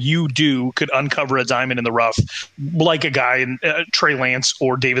something you do could uncover a diamond in the rough, like a guy in Trey Lance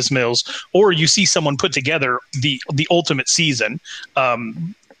or Davis Mills, or you see someone put together the ultimate season,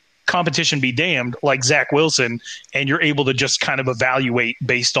 competition be damned, like Zach Wilson, and you're able to just kind of evaluate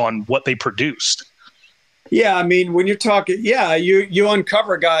based on what they produced. Yeah, I mean, when you're talking, you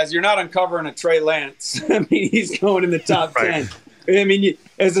uncover guys. You're not uncovering a Trey Lance. I mean, he's going in the top 10. I mean,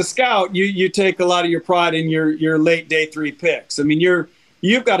 as a scout, you take a lot of your pride in your late day 3 picks. I mean,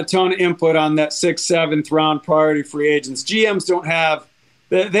 you've got a ton of input on that 6th, 7th round priority free agents. GMs don't have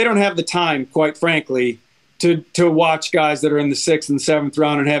the time, quite frankly, to watch guys that are in the 6th and 7th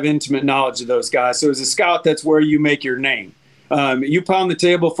round and have intimate knowledge of those guys. So as a scout, that's where you make your name. You pound the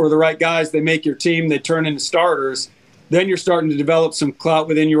table for the right guys, they make your team, they turn into starters. Then you're starting to develop some clout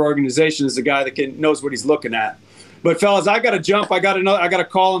within your organization as a guy that knows what he's looking at. But fellas, I got to jump. I got a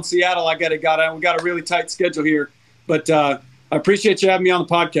call in Seattle. We got a really tight schedule here. But I appreciate you having me on the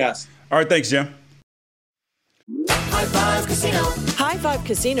podcast. All right, thanks, Jim. High Five Casino. High Five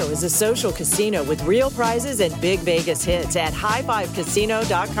Casino is a social casino with real prizes and big Vegas hits at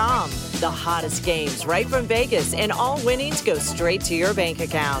highfivecasino.com. The hottest games right from Vegas, and all winnings go straight to your bank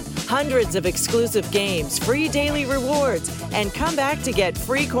account. Hundreds of exclusive games, free daily rewards, and come back to get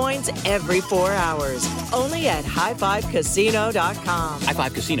free coins every 4 hours. Only at highfivecasino.com. High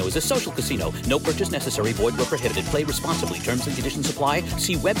Five Casino is a social casino. No purchase necessary. Void where prohibited. Play responsibly. Terms and conditions apply.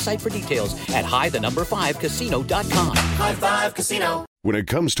 See website for details at high5casino.com. High Five Casino. When it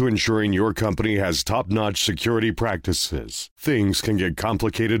comes to ensuring your company has top-notch security practices, things can get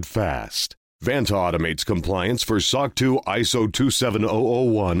complicated fast. Vanta automates compliance for SOC 2, ISO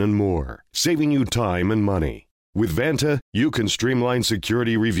 27001, and more, saving you time and money. With Vanta, you can streamline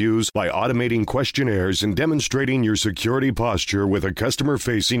security reviews by automating questionnaires and demonstrating your security posture with a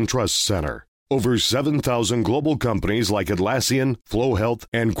customer-facing trust center. Over 7,000 global companies like Atlassian, Flow Health,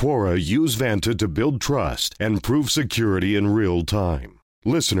 and Quora use Vanta to build trust and prove security in real time.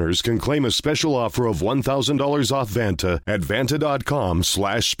 Listeners can claim a special offer of $1,000 off Vanta at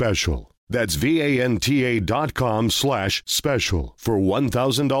vanta.com/special. That's VANTA.com/special for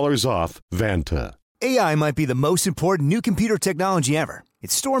 $1,000 off Vanta. AI might be the most important new computer technology ever.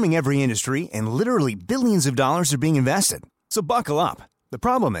 It's storming every industry, and literally billions of dollars are being invested. So buckle up. The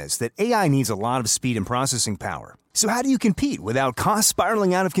problem is that AI needs a lot of speed and processing power. So how do you compete without costs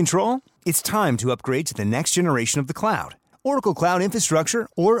spiraling out of control? It's time to upgrade to the next generation of the cloud. Oracle Cloud Infrastructure,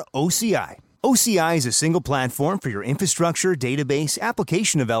 or OCI. OCI is a single platform for your infrastructure, database,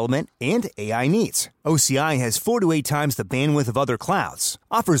 application development, and AI needs. OCI has 4 to 8 times the bandwidth of other clouds,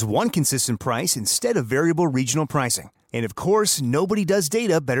 offers one consistent price instead of variable regional pricing. And of course, nobody does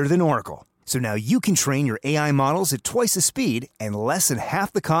data better than Oracle. So now you can train your AI models at twice the speed and less than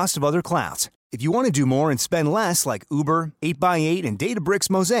half the cost of other clouds. If you want to do more and spend less like Uber, 8x8, and Databricks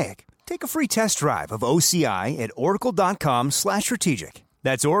Mosaic, take a free test drive of OCI at oracle.com/strategic.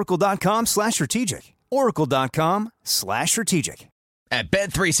 That's oracle.com/strategic. Oracle.com/strategic. At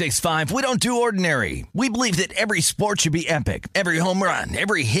Bet365, we don't do ordinary. We believe that every sport should be epic. Every home run,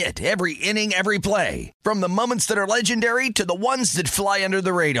 every hit, every inning, every play. From the moments that are legendary to the ones that fly under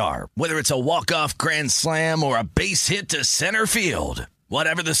the radar. Whether it's a walk-off grand slam or a base hit to center field.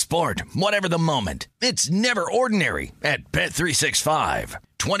 Whatever the sport, whatever the moment. It's never ordinary at Bet365.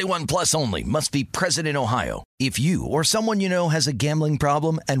 21 plus only. Must be present in Ohio. If you or someone you know has a gambling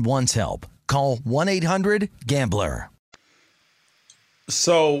problem and wants help, call 1-800-GAMBLER.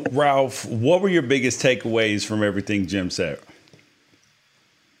 So, Ralph, what were your biggest takeaways from everything Jim said?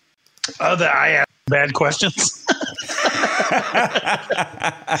 Oh, that I asked bad questions.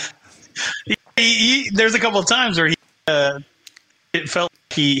 There's a couple of times where it felt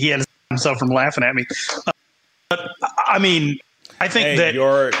like he had himself from laughing at me. But I mean, I think that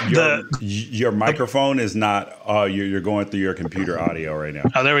your microphone is not. You're going through your computer audio right now.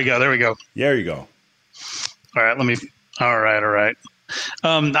 Oh, there we go. There you go. All right. All right.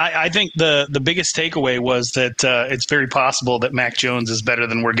 I think the biggest takeaway was that it's very possible that Mac Jones is better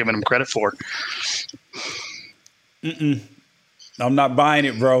than we're giving him credit for. I'm not buying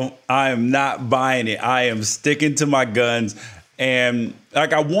it, bro. I am not buying it. I am sticking to my guns. And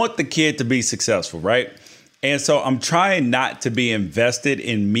I want the kid to be successful, right? And so I'm trying not to be invested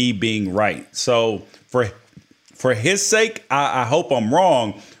in me being right. So for his sake, I hope I'm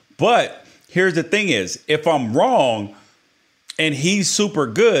wrong. But here's the thing is, if I'm wrong and he's super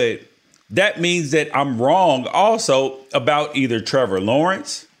good, that means that I'm wrong also about either Trevor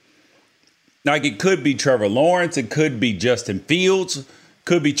Lawrence. Like, it could be Trevor Lawrence. It could be Justin Fields.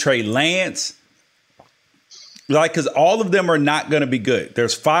 Could be Trey Lance. Like, because all of them are not going to be good.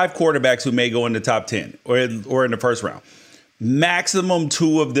 There's 5 quarterbacks who may go in the top 10 or in the first round. Maximum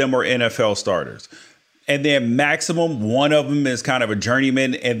 2 of them are NFL starters. And then maximum 1 of them is kind of a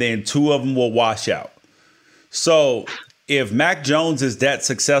journeyman, and then 2 of them will wash out. So if Mac Jones is that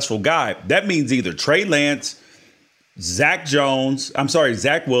successful guy, that means either Trey Lance, Zach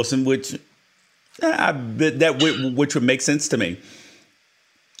Wilson, which would make sense to me.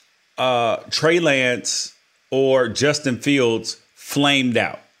 Trey Lance or Justin Fields flamed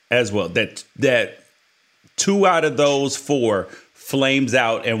out as well. That 2 out of those 4 flames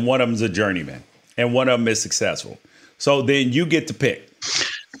out, and one of them's a journeyman, and one of them is successful. So then you get to pick.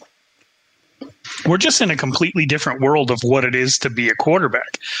 We're just in a completely different world of what it is to be a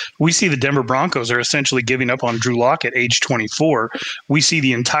quarterback. We see the Denver Broncos are essentially giving up on Drew Lock at age 24. We see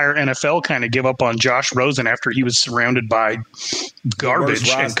the entire NFL kind of give up on Josh Rosen after he was surrounded by garbage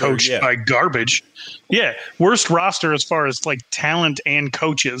and coached by garbage. Yeah, worst roster as far as like talent and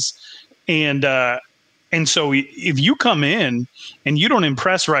coaches. And And so if you come in and you don't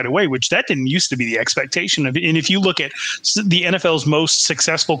impress right away, which that didn't used to be the expectation of, and if you look at the NFL's most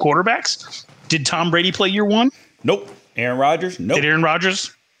successful quarterbacks, did Tom Brady play year one? Nope. Aaron Rodgers? Nope. Did Aaron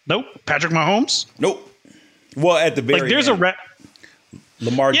Rodgers? Nope. Patrick Mahomes? Nope. Well, at the very there's end.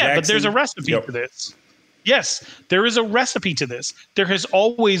 Lamar Jackson? Yeah, but there's a recipe for this. Yes, there is a recipe to this. There has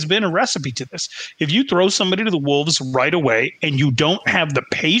always been a recipe to this. If you throw somebody to the Wolves right away and you don't have the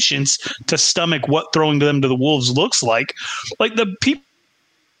patience to stomach what throwing them to the Wolves looks like the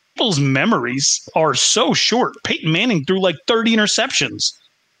people's memories are so short. Peyton Manning threw 30 interceptions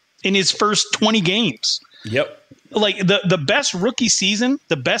in his first 20 games. Yep. The best rookie season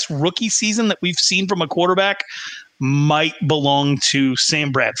that we've seen from a quarterback might belong to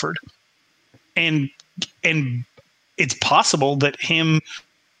Sam Bradford. And it's possible that him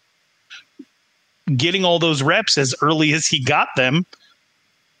getting all those reps as early as he got them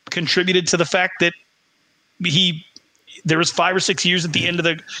contributed to the fact that there was 5 or 6 years at the end of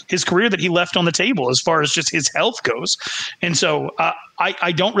his career that he left on the table as far as just his health goes. And so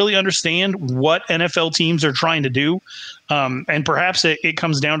I don't really understand what NFL teams are trying to do. And perhaps it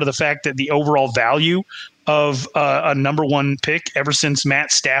comes down to the fact that the overall value of a number one pick ever since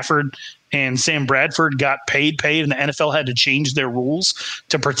Matt Stafford and Sam Bradford got paid, and the NFL had to change their rules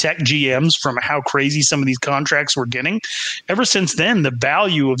to protect GMs from how crazy some of these contracts were getting. Ever since then, the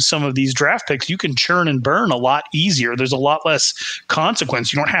value of some of these draft picks, you can churn and burn a lot easier. There's a lot less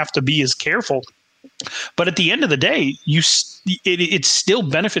consequence. You don't have to be as careful. But at the end of the day, it still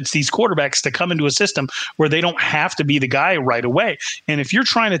benefits these quarterbacks to come into a system where they don't have to be the guy right away. And if you're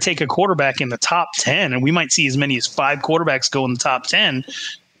trying to take a quarterback in the top 10, and we might see as many as 5 quarterbacks go in the top 10,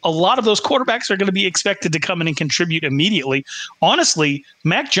 a lot of those quarterbacks are going to be expected to come in and contribute immediately. Honestly,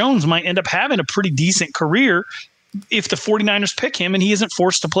 Mac Jones might end up having a pretty decent career if the 49ers pick him and he isn't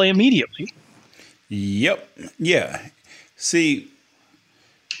forced to play immediately. Yep. Yeah. See,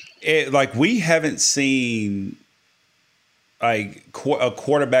 we haven't seen a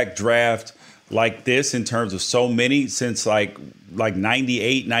quarterback draft like this in terms of so many since like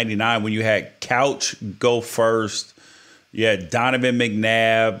 98, 99 when you had Couch go first. Yeah, Donovan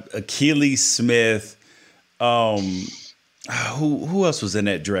McNabb, Achilles Smith. Who else was in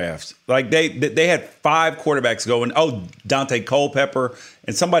that draft? They had 5 quarterbacks going. Oh, Dante Culpepper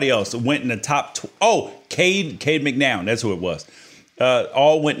and somebody else went in the top. Cade McNown. That's who it was.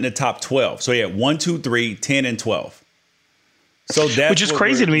 All went in the top 12. So yeah, 1, 2, 3, 10, and 12. So that's which is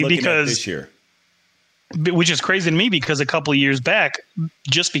crazy to me because this year. Which is crazy to me because a couple of years back,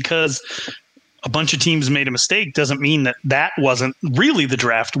 just because a bunch of teams made a mistake doesn't mean that wasn't really the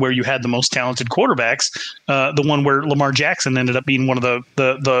draft where you had the most talented quarterbacks. The one where Lamar Jackson ended up being one of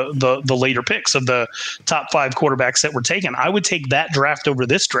the later picks of the top 5 quarterbacks that were taken. I would take that draft over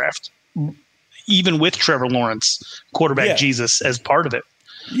this draft, even with Trevor Lawrence, quarterback Jesus, as part of it.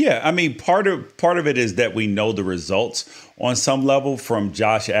 Yeah, I mean, part of it is that we know the results on some level from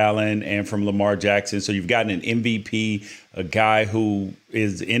Josh Allen and from Lamar Jackson. So you've gotten an MVP, a guy who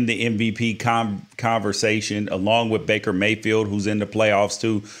is in the MVP conversation, along with Baker Mayfield, who's in the playoffs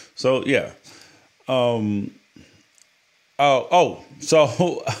too. So yeah.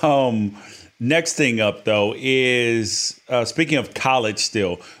 Next thing up though is speaking of college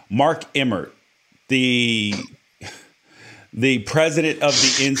still, Mark Emmert, the president of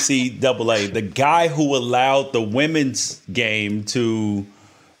the NCAA, the guy who allowed the women's game to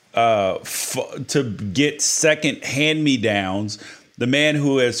get second hand-me-downs, the man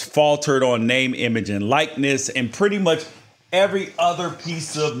who has faltered on name, image, and likeness, and pretty much every other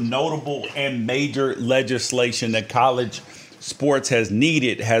piece of notable and major legislation that college sports has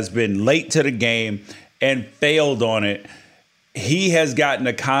needed has been late to the game and failed on it. He has gotten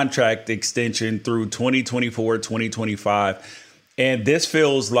a contract extension through 2024, 2025. And this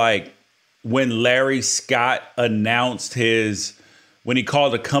feels like when Larry Scott announced when he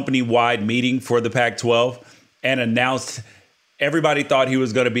called a company-wide meeting for the Pac-12 and announced, everybody thought he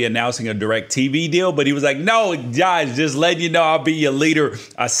was going to be announcing a DirecTV deal, but he was like, no, guys, just letting you know I'll be your leader.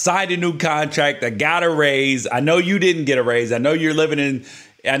 I signed a new contract. I got a raise. I know you didn't get a raise. I know you're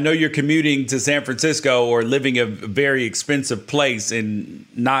commuting to San Francisco or living a very expensive place and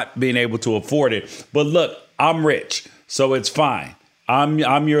not being able to afford it. But look, I'm rich, so it's fine.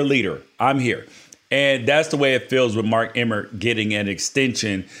 I'm your leader. I'm here. And that's the way it feels with Mark Emmert getting an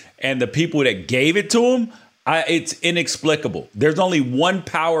extension. And the people that gave it to him, it's inexplicable. There's only one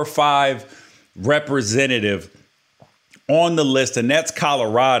Power 5 representative on the list, and that's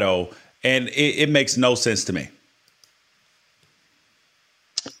Colorado. And it makes no sense to me.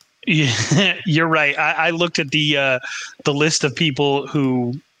 Yeah, you're right. I looked at the list of people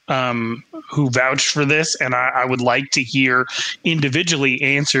who who vouched for this, and I would like to hear individually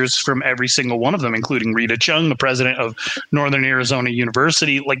answers from every single one of them, including Rita Chung, the president of Northern Arizona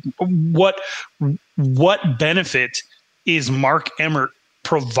University. Like, what benefit is Mark Emmert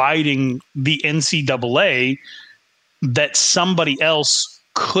providing the NCAA that somebody else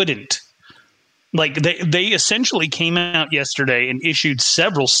couldn't? Like, they essentially came out yesterday and issued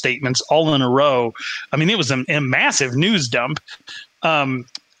several statements all in a row. I mean, it was a massive news dump.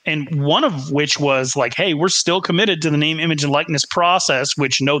 And one of which was like, hey, we're still committed to the name, image, and likeness process,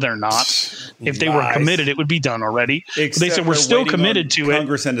 which no, they're not. If they were committed, it would be done already. They said we're still committed to it.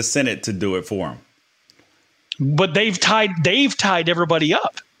 Congress and the Senate to do it for them. But they've tied everybody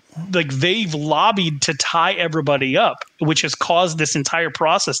up. Like, they've lobbied to tie everybody up, which has caused this entire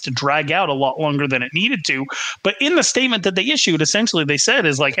process to drag out a lot longer than it needed to. But in the statement that they issued, essentially they said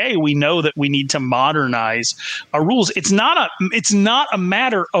is like, hey, we know that we need to modernize our rules. It's not a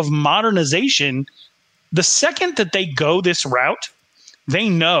matter of modernization. The second that they go this route, they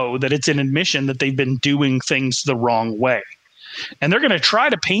know that it's an admission that they've been doing things the wrong way. And they're going to try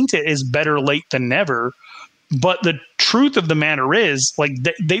to paint it as better late than never. But the truth of the matter is, like,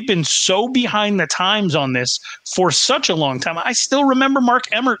 they've been so behind the times on this for such a long time. I still remember Mark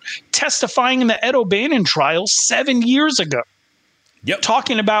Emmert testifying in the Ed O'Bannon trial 7 years ago,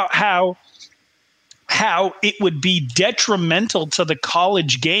 talking about how it would be detrimental to the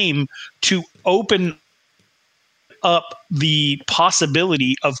college game to open up the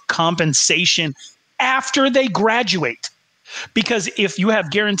possibility of compensation after they graduate. Because if you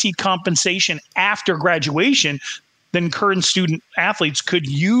have guaranteed compensation after graduation, then current student athletes could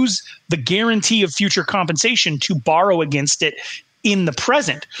use the guarantee of future compensation to borrow against it in the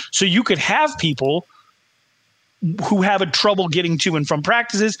present. So you could have people who have trouble getting to and from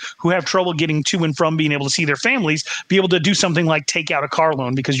practices, who have trouble getting to and from being able to see their families, be able to do something like take out a car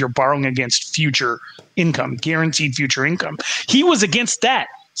loan because you're borrowing against future income, guaranteed future income. He was against that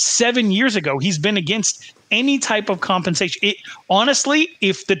 7 years ago. He's been against any type of compensation. Honestly,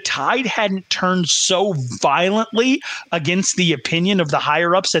 if the tide hadn't turned so violently against the opinion of the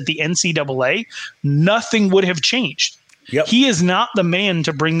higher ups at the NCAA, nothing would have changed. Yep. He is not the man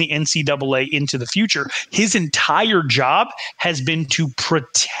to bring the NCAA into the future. His entire job has been to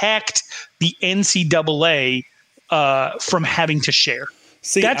protect the NCAA from having to share.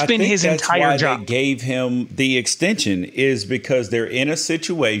 See, that's been his entire job. They gave him the extension is because they're in a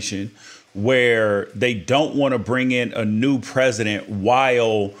situation where they don't want to bring in a new president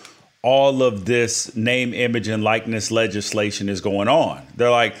while all of this name, image, and likeness legislation is going on.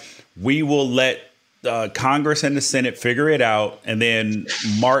 They're like, we will let Congress and the Senate figure it out, and then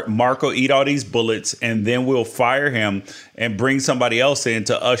Mark will eat all these bullets, and then we'll fire him and bring somebody else in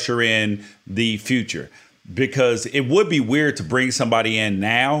to usher in the future. Because it would be weird to bring somebody in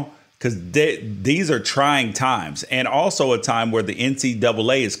now, because these are trying times, and also a time where the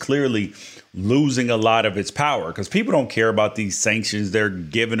NCAA is clearly losing a lot of its power because people don't care about these sanctions they're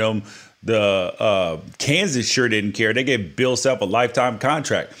giving them. The Kansas sure didn't care. They gave Bill Self a lifetime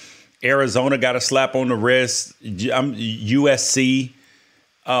contract. Arizona got a slap on the wrist. USC.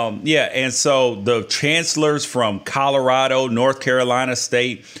 And so the chancellors from Colorado, North Carolina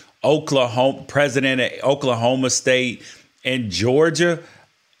State, Oklahoma, president of Oklahoma State, and Georgia,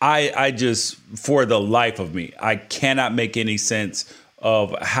 I just, for the life of me, I cannot make any sense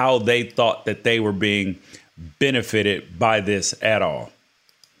of how they thought that they were being benefited by this at all.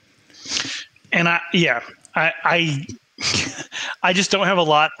 And I just don't have a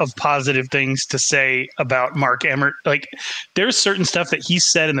lot of positive things to say about Mark Emmert. Like, there's certain stuff that he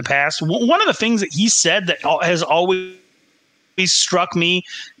said in the past. One of the things that he said that has always struck me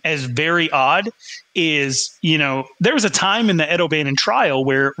as very odd is, there was a time in the Ed O'Bannon trial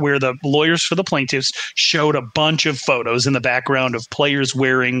where the lawyers for the plaintiffs showed a bunch of photos in the background of players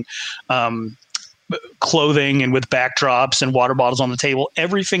wearing clothing and with backdrops and water bottles on the table,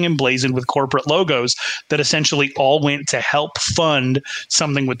 everything emblazoned with corporate logos that essentially all went to help fund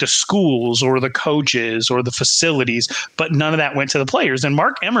something with the schools or the coaches or the facilities, but none of that went to the players. And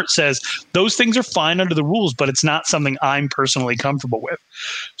Mark Emmert says those things are fine under the rules, but it's not something I'm personally comfortable with.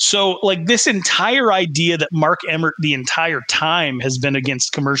 So, like, this entire idea that Mark Emmert the entire time has been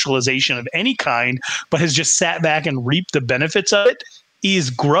against commercialization of any kind, but has just sat back and reaped the benefits of it is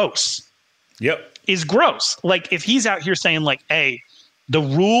gross. Yep. Is gross. Like, if he's out here saying like, hey, the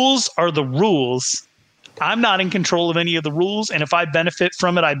rules are the rules. I'm not in control of any of the rules. And if I benefit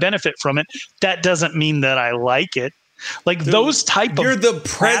from it, I benefit from it. That doesn't mean that I like it. Like, dude, those type you're of the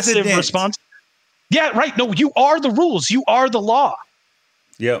president. Passive response. Yeah, right. No, you are the rules. You are the law.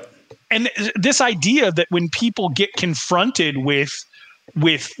 Yep. And this idea that when people get confronted with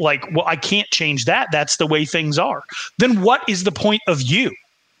with like, well, I can't change that. That's the way things are. Then what is the point of you?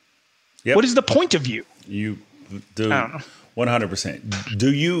 Yep. What is the point of you? You do. I don't know. 100%.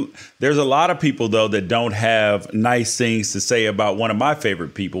 Do you? There's a lot of people, though, that don't have nice things to say about one of my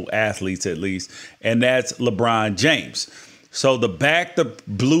favorite people, athletes at least, and that's LeBron James. So the Back the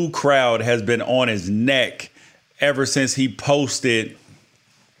Blue crowd has been on his neck ever since he posted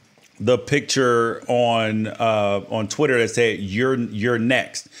the picture on Twitter that said "You're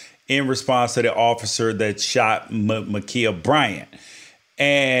next" in response to the officer that shot Ma'Khia Bryant,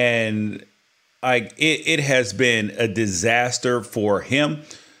 and like it has been a disaster for him.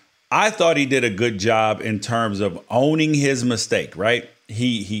 I thought he did a good job in terms of owning his mistake, right?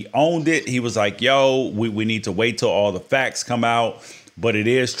 He owned it. He was like, yo, we need to wait till all the facts come out. But it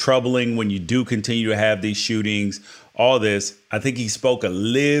is troubling when you do continue to have these shootings, all this. I think he spoke a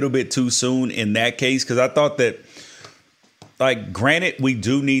little bit too soon in that case, because I thought that, like, granted, we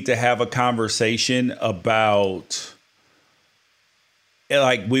do need to have a conversation about,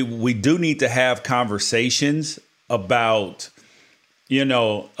 like, we do need to have conversations about, you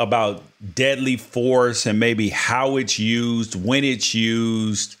know, about deadly force and maybe how it's used, when it's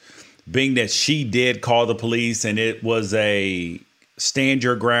used, being that she did call the police and it was a stand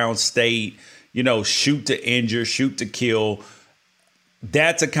your ground state, you know, shoot to injure, shoot to kill.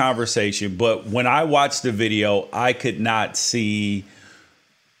 That's a conversation. But when I watched the video, I could not see,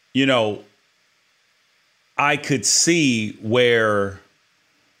 you know, I could see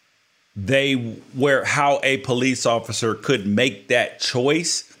how a police officer could make that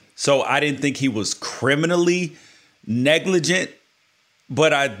choice. So I didn't think he was criminally negligent,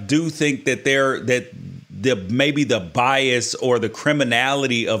 but I do think that maybe the bias or the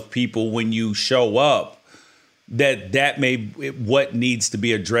criminality of people when you show up, that may what needs to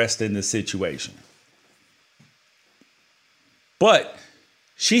be addressed in the situation. But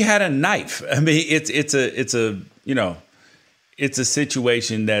she had a knife. I mean, it's a you know, it's a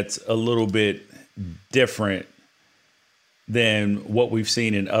situation that's a little bit different than what we've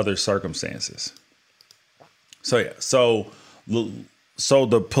seen in other circumstances. So yeah, so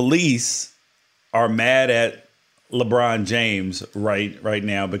the police are mad at LeBron James right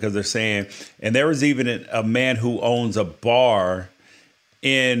now because they're saying, and there was even a man who owns a bar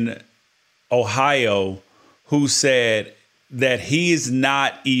in Ohio who said that he is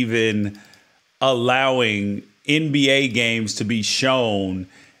not even allowing NBA games to be shown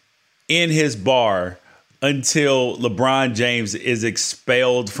in his bar until LeBron James is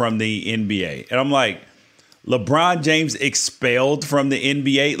expelled from the NBA. And I'm like, LeBron James expelled from the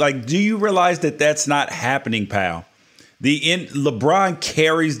NBA? Like, do you realize that that's not happening, pal? LeBron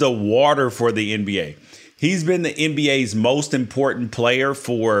carries the water for the NBA. He's been the NBA's most important player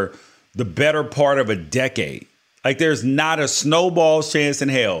for the better part of a decade. Like, there's not a snowball's chance in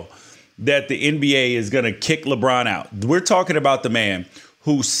hell that the NBA is going to kick LeBron out. We're talking about the man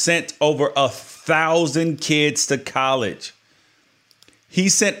who sent over 1,000 kids to college. He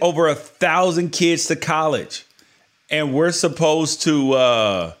sent over 1,000 kids to college. And we're supposed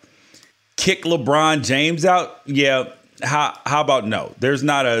to kick LeBron James out? Yeah, how about no? There's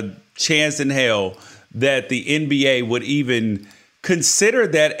not a chance in hell that the NBA would even consider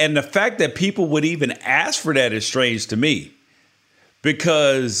that. And the fact that people would even ask for that is strange to me.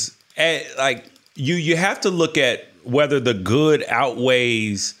 Because you have to look at whether the good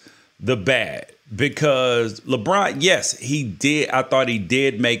outweighs the bad. Because LeBron, yes, he did. I thought he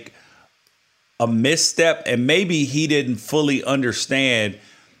did make a misstep, and maybe he didn't fully understand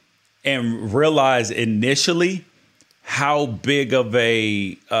and realize initially how big of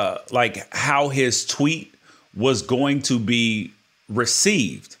a how his tweet was going to be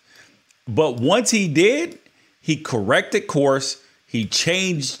received. But once he did, he corrected course, he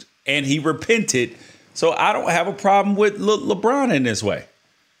changed, and he repented. So I don't have a problem with LeBron in this way.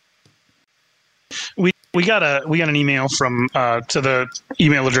 We got an email from to the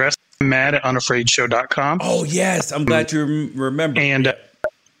email address matt@unafraidshow.com. Oh yes, I'm glad you remember. And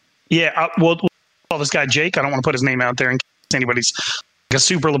this guy Jake, I don't want to put his name out there in case anybody's like a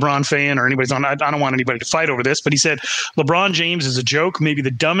super LeBron fan or anybody's on. I don't want anybody to fight over this, but he said LeBron James is a joke, maybe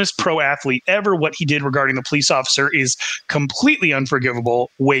the dumbest pro athlete ever. What he did regarding the police officer is completely unforgivable.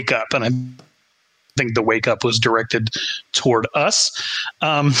 Wake up. And I think the wake up was directed toward us.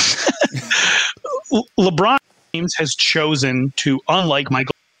 LeBron James has chosen to, unlike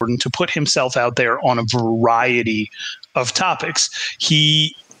Michael Jordan, to put himself out there on a variety of topics.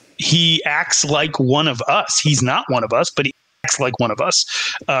 He acts like one of us. He's not one of us, but he acts like one of us.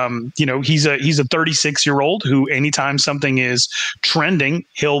 He's a 36-year-old who, anytime something is trending,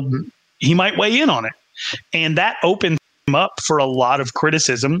 he might weigh in on it, and that opens him him up for a lot of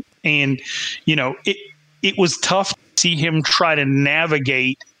criticism. And, it was tough to see him try to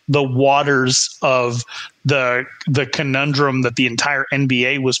navigate the waters of the conundrum that the entire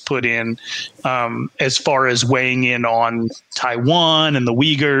NBA was put in, as far as weighing in on Taiwan and the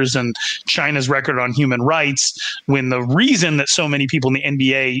Uyghurs and China's record on human rights, when the reason that so many people in the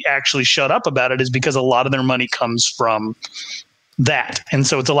NBA actually shut up about it is because a lot of their money comes from that. And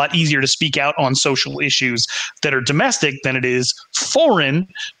so it's a lot easier to speak out on social issues that are domestic than it is foreign,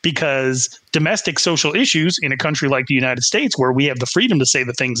 because domestic social issues in a country like the United States, where we have the freedom to say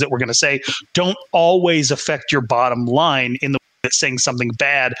the things that we're going to say, don't always affect your bottom line in the way that saying something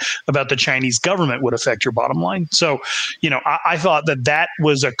bad about the Chinese government would affect your bottom line. So, I thought that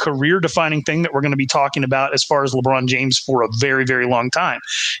was a career defining thing that we're going to be talking about as far as LeBron James for a very, very long time.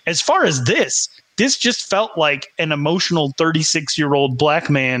 As far as this just felt like an emotional 36-year-old black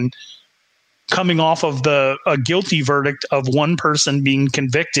man coming off of a guilty verdict of one person being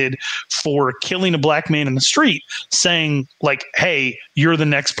convicted for killing a black man in the street, saying like, hey, you're the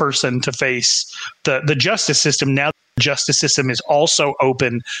next person to face the justice system. Now the justice system is also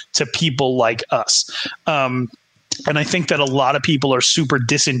open to people like us. And I think that a lot of people are super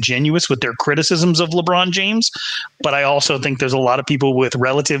disingenuous with their criticisms of LeBron James. But I also think there's a lot of people with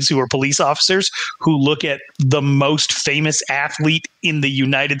relatives who are police officers who look at the most famous athlete in the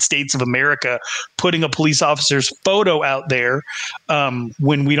United States of America putting a police officer's photo out there,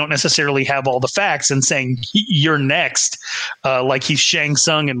 when we don't necessarily have all the facts, and saying you're next, like he's Shang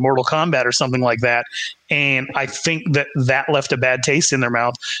Tsung in Mortal Kombat or something like that. And I think that left a bad taste in their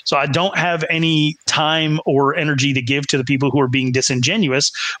mouth. So I don't have any time or energy to give to the people who are being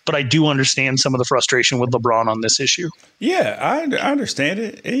disingenuous, but I do understand some of the frustration with LeBron on this issue. Yeah, I understand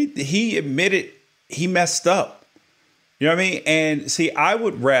it. He admitted he messed up. You know what I mean? And see, I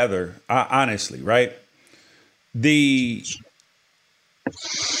would rather, honestly, right? You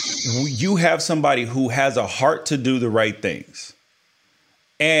have somebody who has a heart to do the right things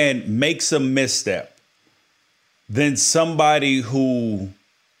and makes a misstep than somebody who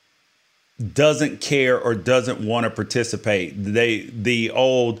doesn't care or doesn't want to participate. The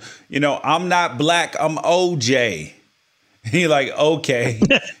old, I'm not black, I'm OJ. You're like, okay.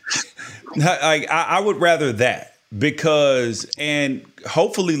 I would rather that, because, and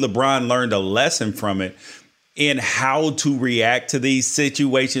hopefully LeBron learned a lesson from it in how to react to these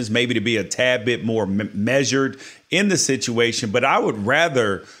situations, maybe to be a tad bit more measured in the situation. But I would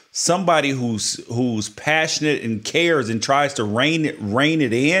rather somebody who's passionate and cares and tries to rein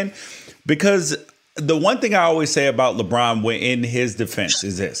it in, because the one thing I always say about LeBron in his defense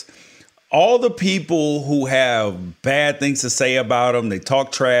is this: all the people who have bad things to say about him, they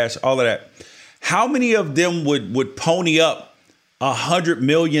talk trash, all of that, how many of them would pony up $100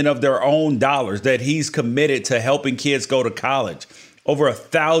 million of their own dollars that he's committed to helping kids go to college? Over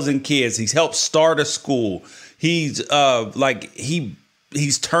 1,000 kids. He's helped start a school. He's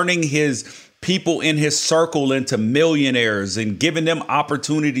he's turning his people in his circle into millionaires and giving them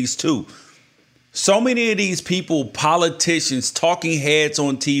opportunities too. So many of these people, politicians, talking heads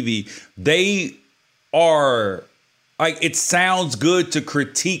on TV, they are like, it sounds good to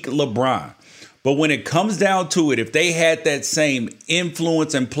critique LeBron. But when it comes down to it, if they had that same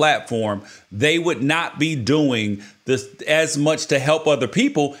influence and platform, they would not be doing this as much to help other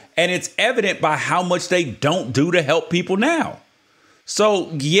people. And it's evident by how much they don't do to help people now. So,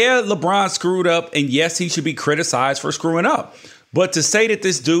 yeah, LeBron screwed up, and yes, he should be criticized for screwing up. But to say that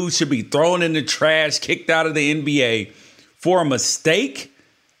this dude should be thrown in the trash, kicked out of the NBA for a mistake,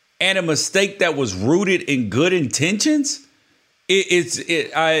 and a mistake that was rooted in good intentions,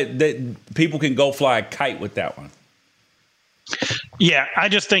 that people can go fly a kite with that one. Yeah, I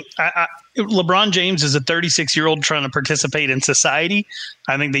just think LeBron James is a 36-year-old trying to participate in society.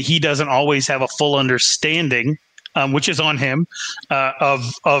 I think that he doesn't always have a full understanding, which is on him,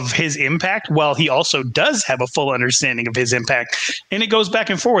 of his impact, while he also does have a full understanding of his impact. And it goes back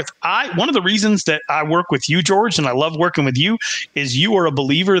and forth. One of the reasons that I work with you, George, and I love working with you, is you are a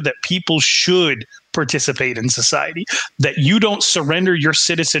believer that people should participate in society, that you don't surrender your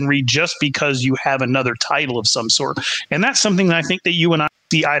citizenry just because you have another title of some sort. And that's something that I think that you and I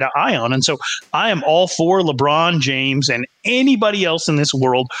see eye to eye on. And so I am all for LeBron James and anybody else in this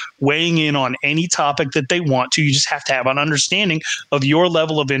world weighing in on any topic that they want to. You just have to have an understanding of your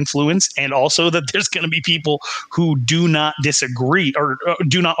level of influence, and also that there's going to be people who do not disagree or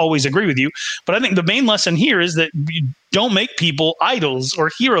do not always agree with you. But I think the main lesson here is that you don't make people idols or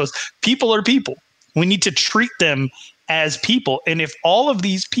heroes. People are people. We need to treat them as people. And if all of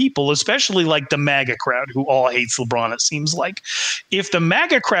these people, especially like the MAGA crowd who all hates LeBron, it seems like, if the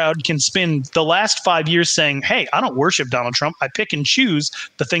MAGA crowd can spend the last 5 years saying, hey, I don't worship Donald Trump, I pick and choose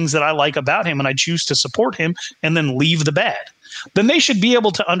the things that I like about him and I choose to support him and then leave the bad, then they should be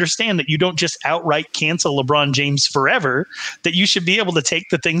able to understand that you don't just outright cancel LeBron James forever, that you should be able to take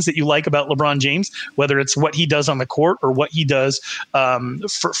the things that you like about LeBron James, whether it's what he does on the court or what he does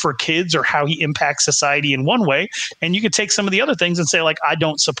for kids or how he impacts society in one way, and you could take some of the other things and say, like, I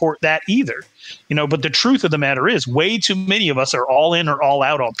don't support that either. But the truth of the matter is way too many of us are all in or all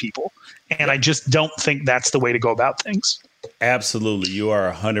out on people, and I just don't think that's the way to go about things. Absolutely. You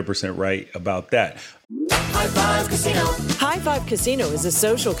are 100% right about that. High Five Casino. High Five Casino is a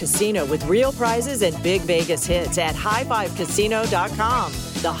social casino with real prizes and big Vegas hits at highfivecasino.com.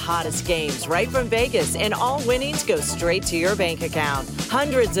 The hottest games right from Vegas, and all winnings go straight to your bank account.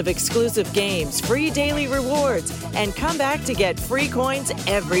 Hundreds of exclusive games, free daily rewards, and come back to get free coins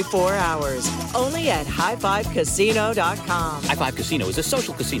every 4 hours. Only at highfivecasino.com. High Five Casino is a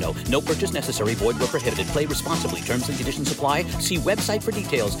social casino. No purchase necessary. Void where prohibited. Play responsibly. Terms and conditions apply. See website for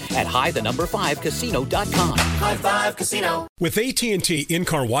details at high5casino.com. High Five Casino. With AT&T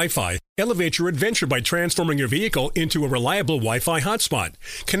in-car Wi-Fi, elevate your adventure by transforming your vehicle into a reliable Wi-Fi hotspot.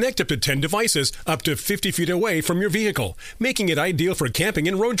 Connect up to 10 devices up to 50 feet away from your vehicle, making it ideal for camping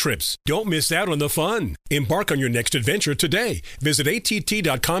and road trips. Don't miss out on the fun. Embark on your next adventure today. Visit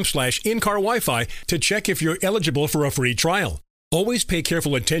att.com/in-car Wi-Fi to check if you're eligible for a free trial. Always pay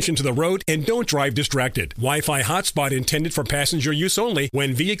careful attention to the road and don't drive distracted. Wi-Fi hotspot intended for passenger use only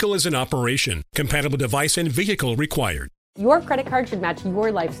when vehicle is in operation. Compatible device and vehicle required. Your credit card should match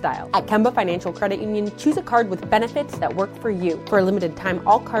your lifestyle. At Kemba Financial Credit Union, choose a card with benefits that work for you. For a limited time,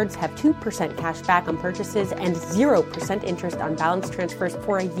 all cards have 2% cash back on purchases and 0% interest on balance transfers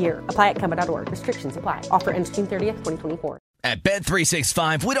for a year. Apply at Kemba.org. Restrictions apply. Offer ends June 30th, 2024. At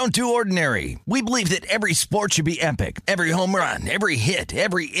Bet365, we don't do ordinary. We believe that every sport should be epic. Every home run, every hit,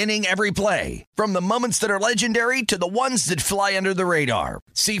 every inning, every play. From the moments that are legendary to the ones that fly under the radar.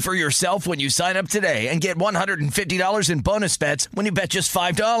 See for yourself when you sign up today and get $150 in bonus bets when you bet just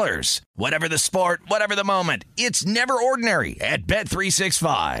 $5. Whatever the sport, whatever the moment, it's never ordinary at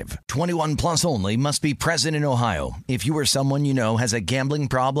Bet365. 21 plus only. Must be present in Ohio. If you or someone you know has a gambling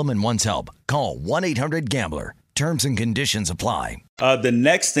problem and wants help, call 1-800-GAMBLER. Terms and conditions apply. The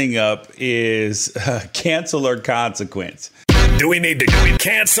next thing up is cancel or consequence. Do we need to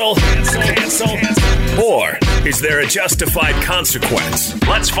cancel? Or is there a justified consequence?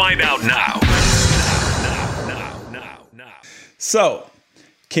 Let's find out now. So,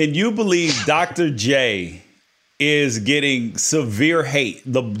 can you believe Dr. J is getting severe hate?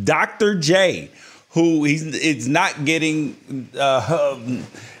 The Dr. J, who is not getting...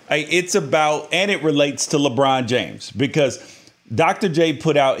 it's about, and it relates to LeBron James, because Dr. J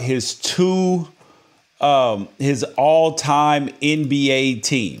put out his his all-time NBA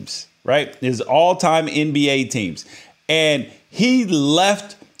teams, right? His all-time NBA teams. And he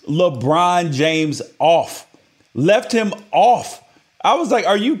left LeBron James off. Left him off. I was like,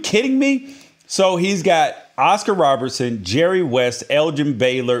 are you kidding me? So he's got Oscar Robertson, Jerry West, Elgin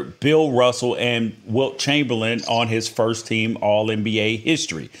Baylor, Bill Russell, and Wilt Chamberlain on his first team All-NBA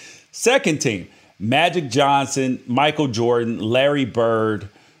history. Second team, Magic Johnson, Michael Jordan, Larry Bird,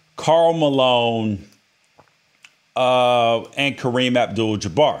 Karl Malone, and Kareem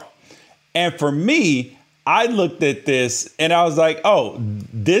Abdul-Jabbar. And for me, I looked at this and I was like, oh,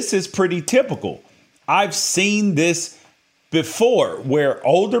 this is pretty typical. I've seen this before where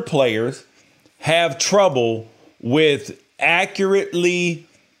older players have trouble with accurately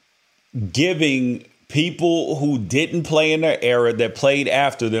giving people who didn't play in their era that played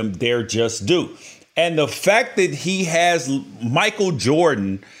after them their just due. And the fact that he has Michael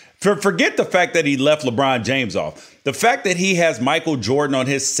Jordan, forget the fact that he left LeBron James off. The fact that he has Michael Jordan on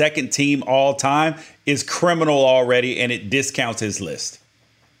his second team all time is criminal already, and it discounts his list.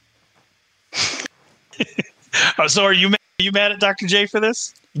 So are you mad at Dr. J for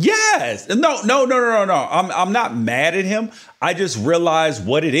this? Yes. No. I'm not mad at him. I just realized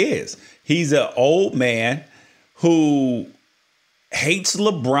what it is. He's an old man who hates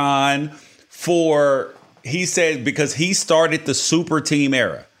LeBron he said, because he started the super team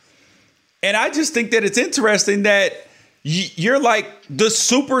era. And I just think that it's interesting that you're like, the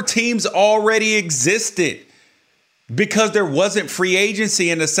super teams already existed because there wasn't free agency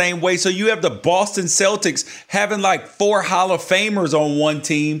in the same way. So you have the Boston Celtics having like 4 Hall of Famers on one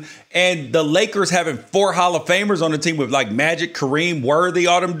team, and the Lakers having 4 Hall of Famers on the team with like Magic, Kareem, Worthy,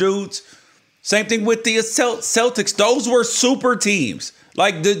 all them dudes. Same thing with the Celtics. Those were super teams.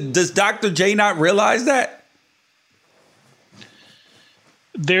 Like, does Dr. J not realize that?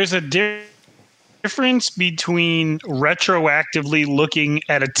 there's a difference between retroactively looking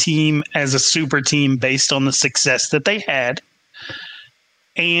at a team as a super team based on the success that they had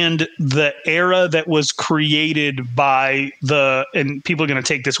and the era that was created by and people are going to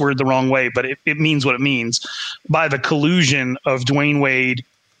take this word the wrong way, but it means what it means, by the collusion of Dwayne Wade,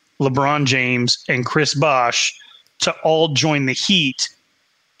 LeBron James, and Chris Bosh to all join the Heat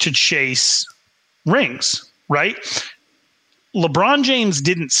to chase rings, right? LeBron James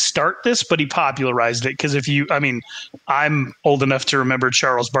didn't start this, but he popularized it. Because I'm old enough to remember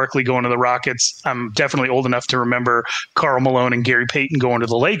Charles Barkley going to the Rockets. I'm definitely old enough to remember Karl Malone and Gary Payton going to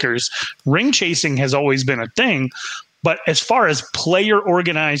the Lakers. Ring chasing has always been a thing. But as far as player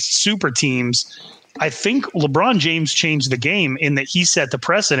organized super teams, I think LeBron James changed the game in that he set the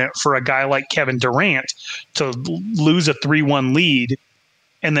precedent for a guy like Kevin Durant to lose a 3-1 lead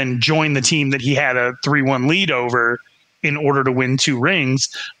and then join the team that he had a 3-1 lead over in order to win 2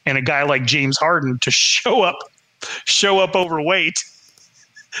 rings, and a guy like James Harden to show up overweight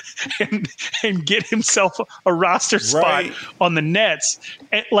and get himself a roster spot on the Nets.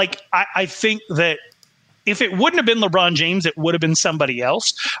 And I think that if it wouldn't have been LeBron James, it would have been somebody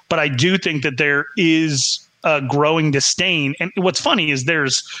else. But I do think that there is a growing disdain. And what's funny is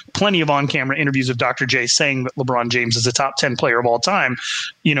there's plenty of on-camera interviews of Dr. J saying that LeBron James is a top 10 player of all time,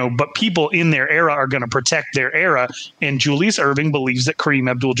 but people in their era are going to protect their era. And Julius Erving believes that Kareem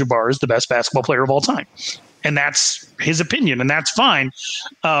Abdul-Jabbar is the best basketball player of all time. And that's his opinion, and that's fine.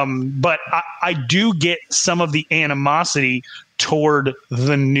 But I do get some of the animosity toward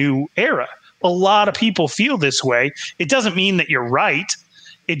the new era. A lot of people feel this way. It doesn't mean that you're right.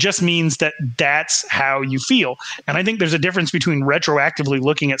 It just means that that's how you feel. And I think there's a difference between retroactively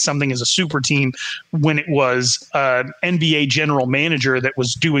looking at something as a super team when it was an NBA general manager that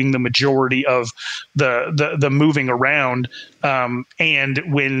was doing the majority of the moving around, and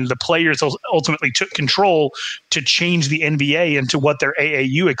when the players ultimately took control to change the NBA into what their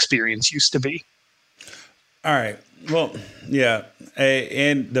AAU experience used to be. All right. Well, yeah.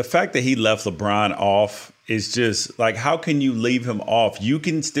 And the fact that he left LeBron off is just like, how can you leave him off? You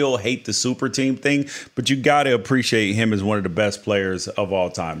can still hate the super team thing, but you got to appreciate him as one of the best players of all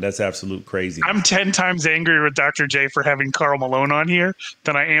time. That's absolute crazy. I'm 10 times angrier with Dr. J for having Karl Malone on here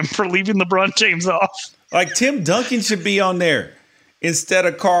than I am for leaving LeBron James off. Like Tim Duncan should be on there instead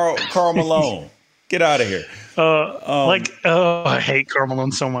of Karl Malone. Get out of here. I hate Karl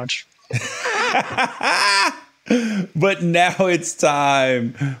Malone so much. But now it's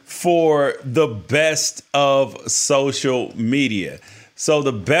time for the best of social media. So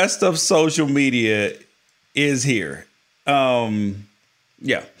the best of social media is here.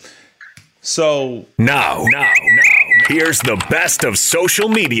 Yeah. So now, here's the best of social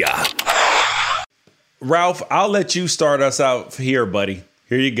media. Ralph, I'll let you start us out here, buddy.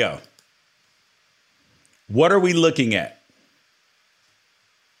 Here you go. What are we looking at?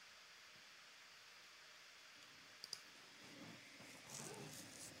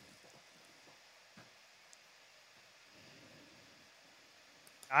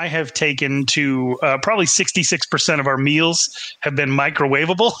 I have taken to probably 66% of our meals have been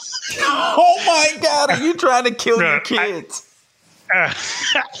microwavable. Oh my God, are you trying to kill your kids?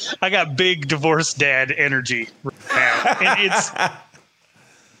 I got big divorced dad energy right now.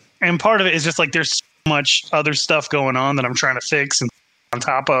 And part of it is just like there's so much other stuff going on that I'm trying to fix and on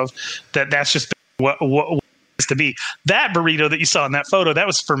top of that's just what is to be. That burrito that you saw in that photo, that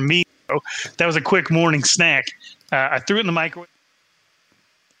was for me. That was a quick morning snack. I threw it in the microwave.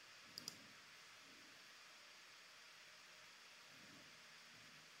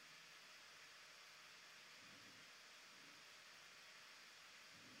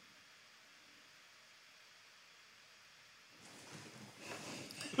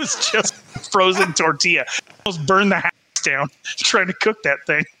 It was just frozen tortilla. I almost burned the house down trying to cook that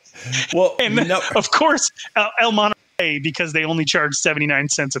thing. Well, and of course, El Monterey, because they only charge 79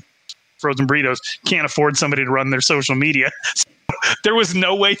 cents a frozen burritos, can't afford somebody to run their social media. So there was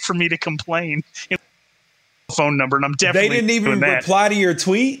no way for me to complain. Phone number, and I'm definitely they didn't even reply to your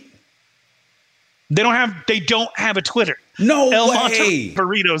tweet. They don't have a Twitter. No El way. Monterey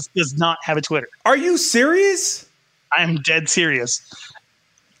Burritos does not have a Twitter. Are you serious? I am dead serious.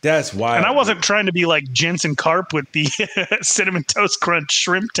 That's wild. And I wasn't trying to be like Jensen Karp with the Cinnamon Toast Crunch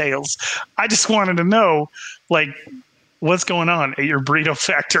shrimp tails. I just wanted to know, like, what's going on at your burrito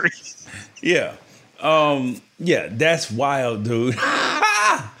factory? Yeah. Yeah, that's wild, dude.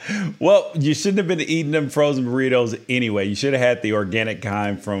 Well, you shouldn't have been eating them frozen burritos anyway. You should have had the organic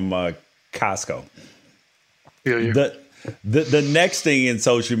kind from Costco. Yeah. The next thing in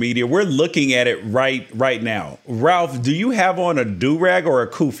social media, we're looking at it right now. Ralph, do you have on a do-rag or a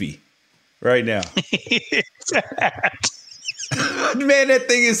kufi right now? Man, that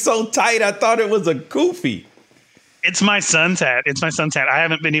thing is so tight. I thought it was a kufi. It's my son's hat. I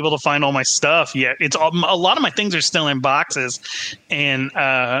haven't been able to find all my stuff yet. A lot of my things are still in boxes, and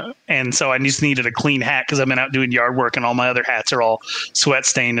so I just needed a clean hat because I've been out doing yard work, and all my other hats are all sweat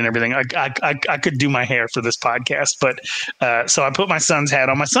stained and everything. I could do my hair for this podcast, but so I put my son's hat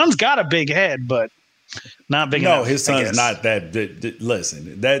on. My son's got a big head, but not big enough. No, his son's not that.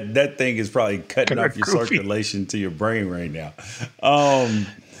 Listen, that thing is probably cutting off your circulation to your brain right now.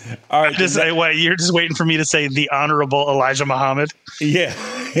 All right, you're just waiting for me to say the Honorable Elijah Muhammad? Yeah,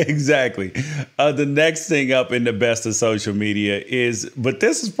 exactly. The next thing up in the best of social media but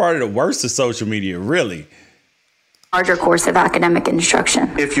this is part of the worst of social media, really. Larger course of academic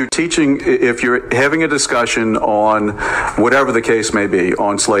instruction. If you're having a discussion on whatever the case may be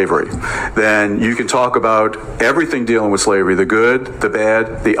on slavery, then you can talk about everything dealing with slavery, the good, the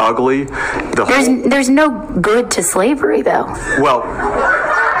bad, the ugly. There's no good to slavery, though. Well,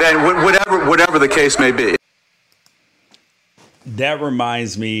 then whatever the case may be. That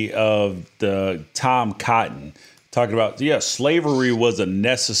reminds me of the Tom Cotton talking about, slavery was a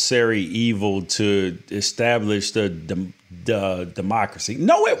necessary evil to establish the democracy.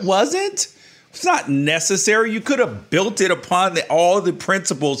 No, it wasn't. It's not necessary. You could have built it upon all the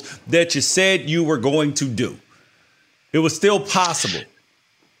principles that you said you were going to do. It was still possible.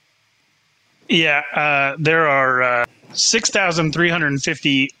 Yeah, there are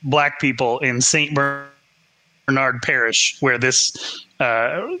 6,350 black people in St. Bernard Parish, where this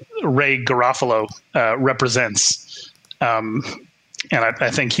Ray Garofalo represents. And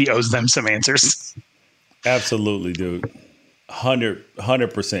I think he owes them some answers. Absolutely, dude.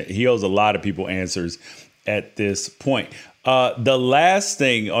 100%. He owes a lot of people answers at this point. The last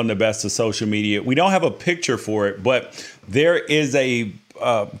thing on the best of social media, we don't have a picture for it, but there is a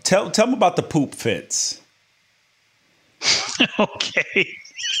tell them about the poop fence. Okay.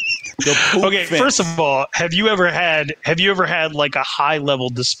 Okay. Fence. First of all, have you ever had like a high level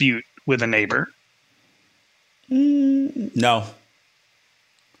dispute with a neighbor? No.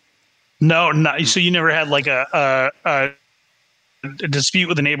 No. So you never had like a dispute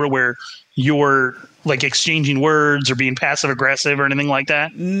with a neighbor where you're like exchanging words or being passive aggressive or anything like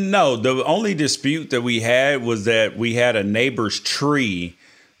that? No. The only dispute that we had was that we had a neighbor's tree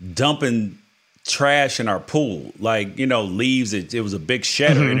dumping trash in our pool, like, leaves. It was a big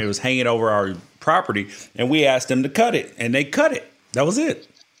shedder and it was hanging over our property, and we asked them to cut it, and they cut it. That was it.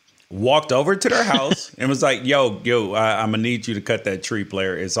 Walked over to their house and was like, yo, I'm gonna need you to cut that tree,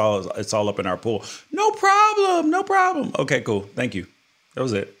 player. It's all up in our pool. No problem. Okay, cool. Thank you. That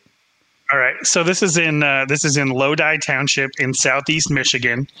was it. All right. So this is in Lodi Township in Southeast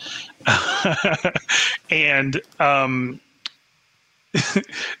Michigan. And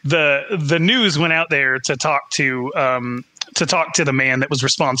the news went out there to talk to the man that was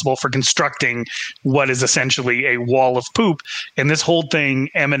responsible for constructing what is essentially a wall of poop, and this whole thing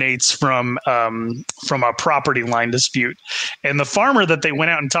emanates from a property line dispute. And the farmer that they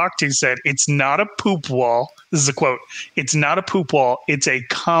went out and talked to said, "It's not a poop wall." This is a quote. "It's not a poop wall. It's a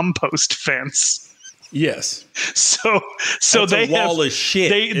compost fence." Yes. So that's they a wall of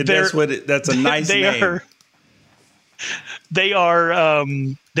shit. That's a nice name.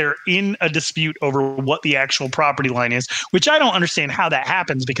 They're in a dispute over what the actual property line is, which I don't understand how that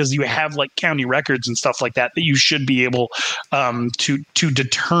happens, because you have like county records and stuff like that you should be able to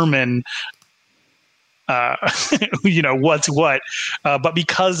determine what's what. But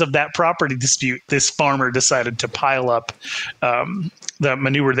because of that property dispute, this farmer decided to pile up the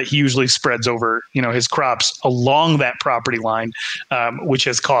manure that he usually spreads over, his crops along that property line, which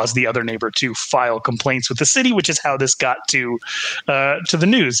has caused the other neighbor to file complaints with the city, which is how this got to the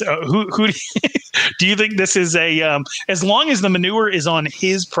news. Who do you think this is as long as the manure is on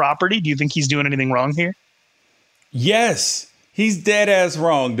his property, do you think he's doing anything wrong here? Yes. He's dead ass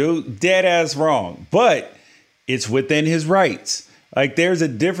wrong, dude. Dead ass wrong. But it's within his rights. Like, there's a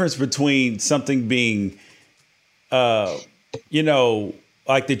difference between something being, like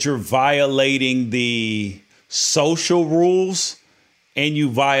that you're violating the social rules and you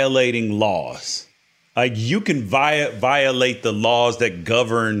violating laws. Like, you can violate the laws that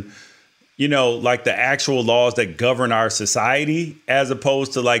govern, like the actual laws that govern our society, as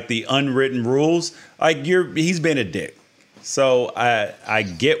opposed to like the unwritten rules. Like, he's been a dick. So I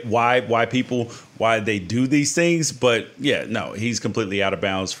get why they do these things, but yeah, no, he's completely out of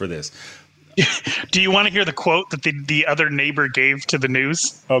bounds for this. Do you want to hear the quote that the other neighbor gave to the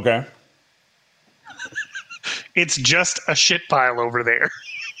news? Okay. It's just a shit pile over there.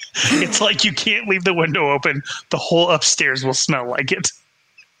 It's like you can't leave the window open. The whole upstairs will smell like it.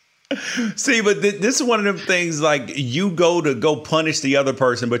 See, but this is one of them things like you go punish the other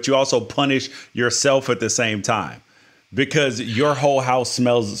person, but you also punish yourself at the same time because your whole house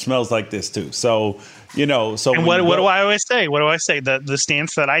smells like this too. So, you know, and what do I always say? What do I say? The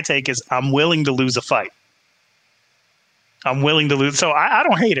stance that I take is I'm willing to lose a fight. I'm willing to lose. So I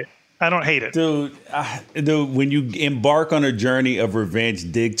don't hate it. I don't hate it. Dude, when you embark on a journey of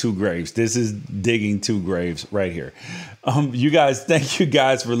revenge, dig 2 graves. This is digging 2 graves right here. You guys, thank you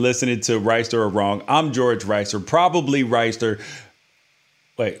guys for listening to Reister or Wrong. I'm George Reister, probably Reister.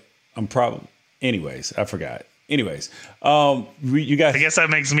 Wait, anyways, I forgot. Anyways, you guys. I guess that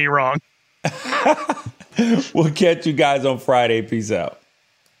makes me wrong. We'll catch you guys on Friday. Peace out.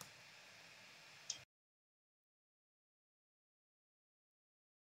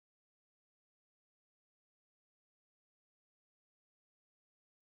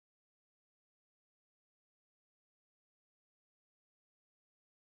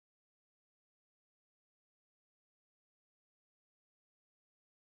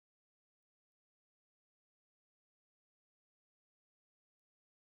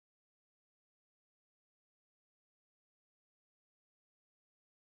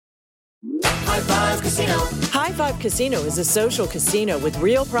 High Five Casino. High Five Casino is a social casino with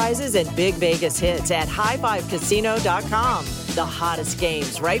real prizes and big Vegas hits at highfivecasino.com. The hottest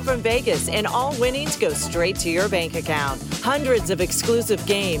games right from Vegas, and all winnings go straight to your bank account. Hundreds of exclusive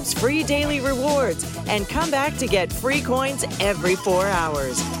games, free daily rewards, and come back to get free coins every 4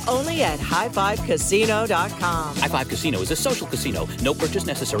 hours. Only at highfivecasino.com. High Five Casino is a social casino. No purchase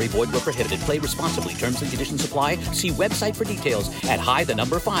necessary. Void where prohibited. Play responsibly. Terms and conditions apply. See website for details at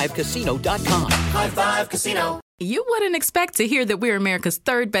high5casino.com. High Five Casino. You wouldn't expect to hear that we're America's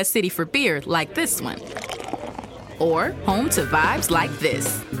 3rd best city for beer like this one. Or home to vibes like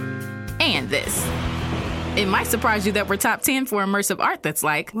this. And this. It might surprise you that we're top 10 for immersive art that's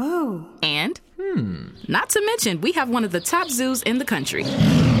like, whoa. And, not to mention, we have one of the top zoos in the country.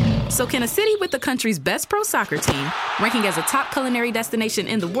 So can a city with the country's best pro soccer team, ranking as a top culinary destination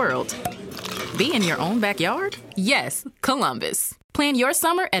in the world, be in your own backyard? Yes, Columbus. Plan your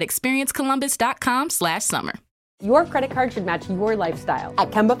summer at experiencecolumbus.com/summer. Your credit card should match your lifestyle. At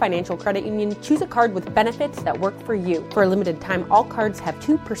Kemba Financial Credit Union, choose a card with benefits that work for you. For a limited time, all cards have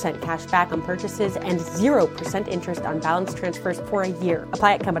 2% cash back on purchases and 0% interest on balance transfers for a year.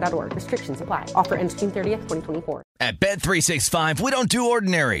 Apply at Kemba.org. Restrictions apply. Offer ends June 30th, 2024. At Bet365, we don't do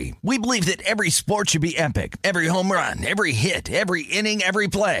ordinary. We believe that every sport should be epic. Every home run, every hit, every inning, every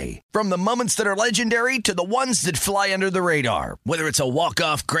play. From the moments that are legendary to the ones that fly under the radar. Whether it's a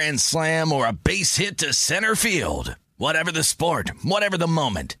walk-off grand slam or a base hit to center field. Whatever the sport, whatever the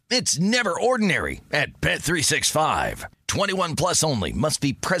moment, it's never ordinary at Bet365. 21 plus only. Must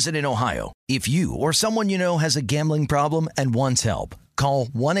be present in Ohio. If you or someone you know has a gambling problem and wants help, call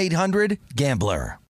 1-800-GAMBLER.